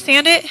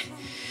understand it,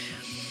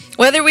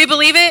 whether we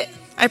believe it.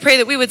 I pray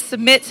that we would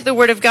submit to the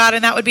Word of God,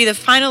 and that would be the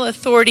final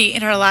authority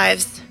in our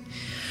lives.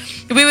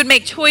 That we would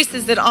make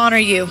choices that honor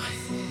you.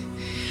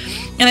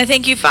 And I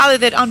thank you, Father,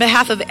 that on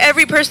behalf of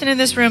every person in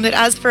this room, that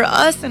as for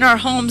us in our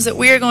homes, that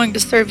we are going to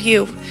serve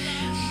you.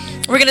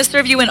 We're going to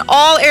serve you in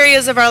all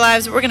areas of our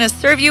lives. We're going to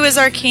serve you as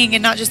our King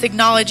and not just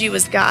acknowledge you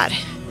as God.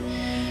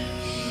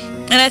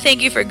 And I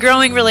thank you for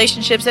growing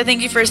relationships. I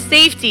thank you for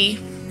safety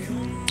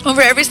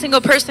over every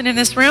single person in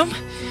this room.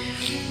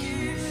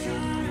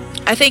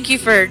 I thank you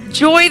for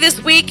joy this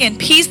week and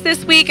peace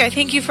this week. I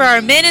thank you for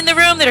our men in the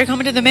room that are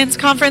coming to the men's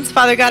conference.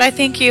 Father God, I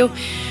thank you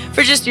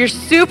for just your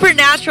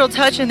supernatural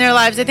touch in their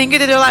lives. I thank you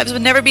that their lives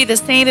would never be the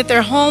same, that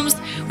their homes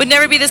would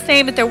never be the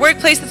same, that their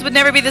workplaces would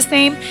never be the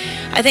same.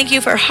 I thank you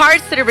for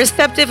hearts that are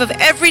receptive of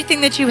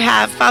everything that you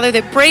have. Father,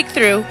 that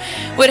breakthrough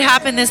would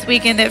happen this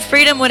weekend, that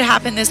freedom would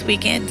happen this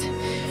weekend.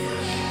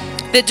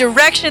 That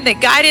direction,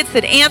 that guidance,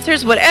 that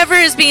answers, whatever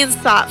is being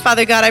sought,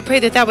 Father God, I pray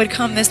that that would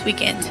come this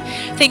weekend.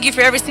 Thank you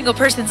for every single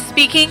person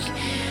speaking.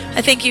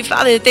 I thank you,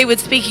 Father, that they would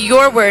speak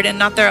your word and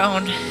not their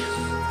own.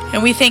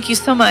 And we thank you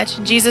so much.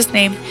 In Jesus'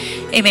 name,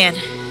 amen.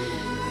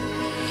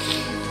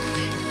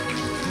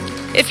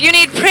 If you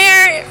need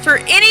prayer for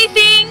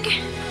anything,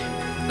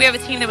 we have a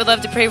team that would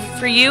love to pray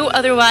for you.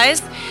 Otherwise,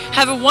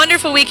 have a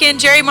wonderful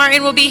weekend. Jerry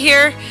Martin will be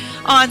here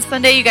on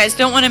Sunday. You guys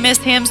don't want to miss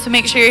him, so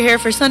make sure you're here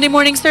for Sunday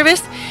morning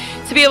service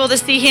to be able to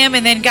see him.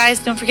 And then,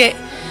 guys, don't forget,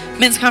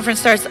 men's conference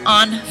starts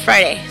on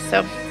Friday.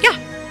 So, yeah.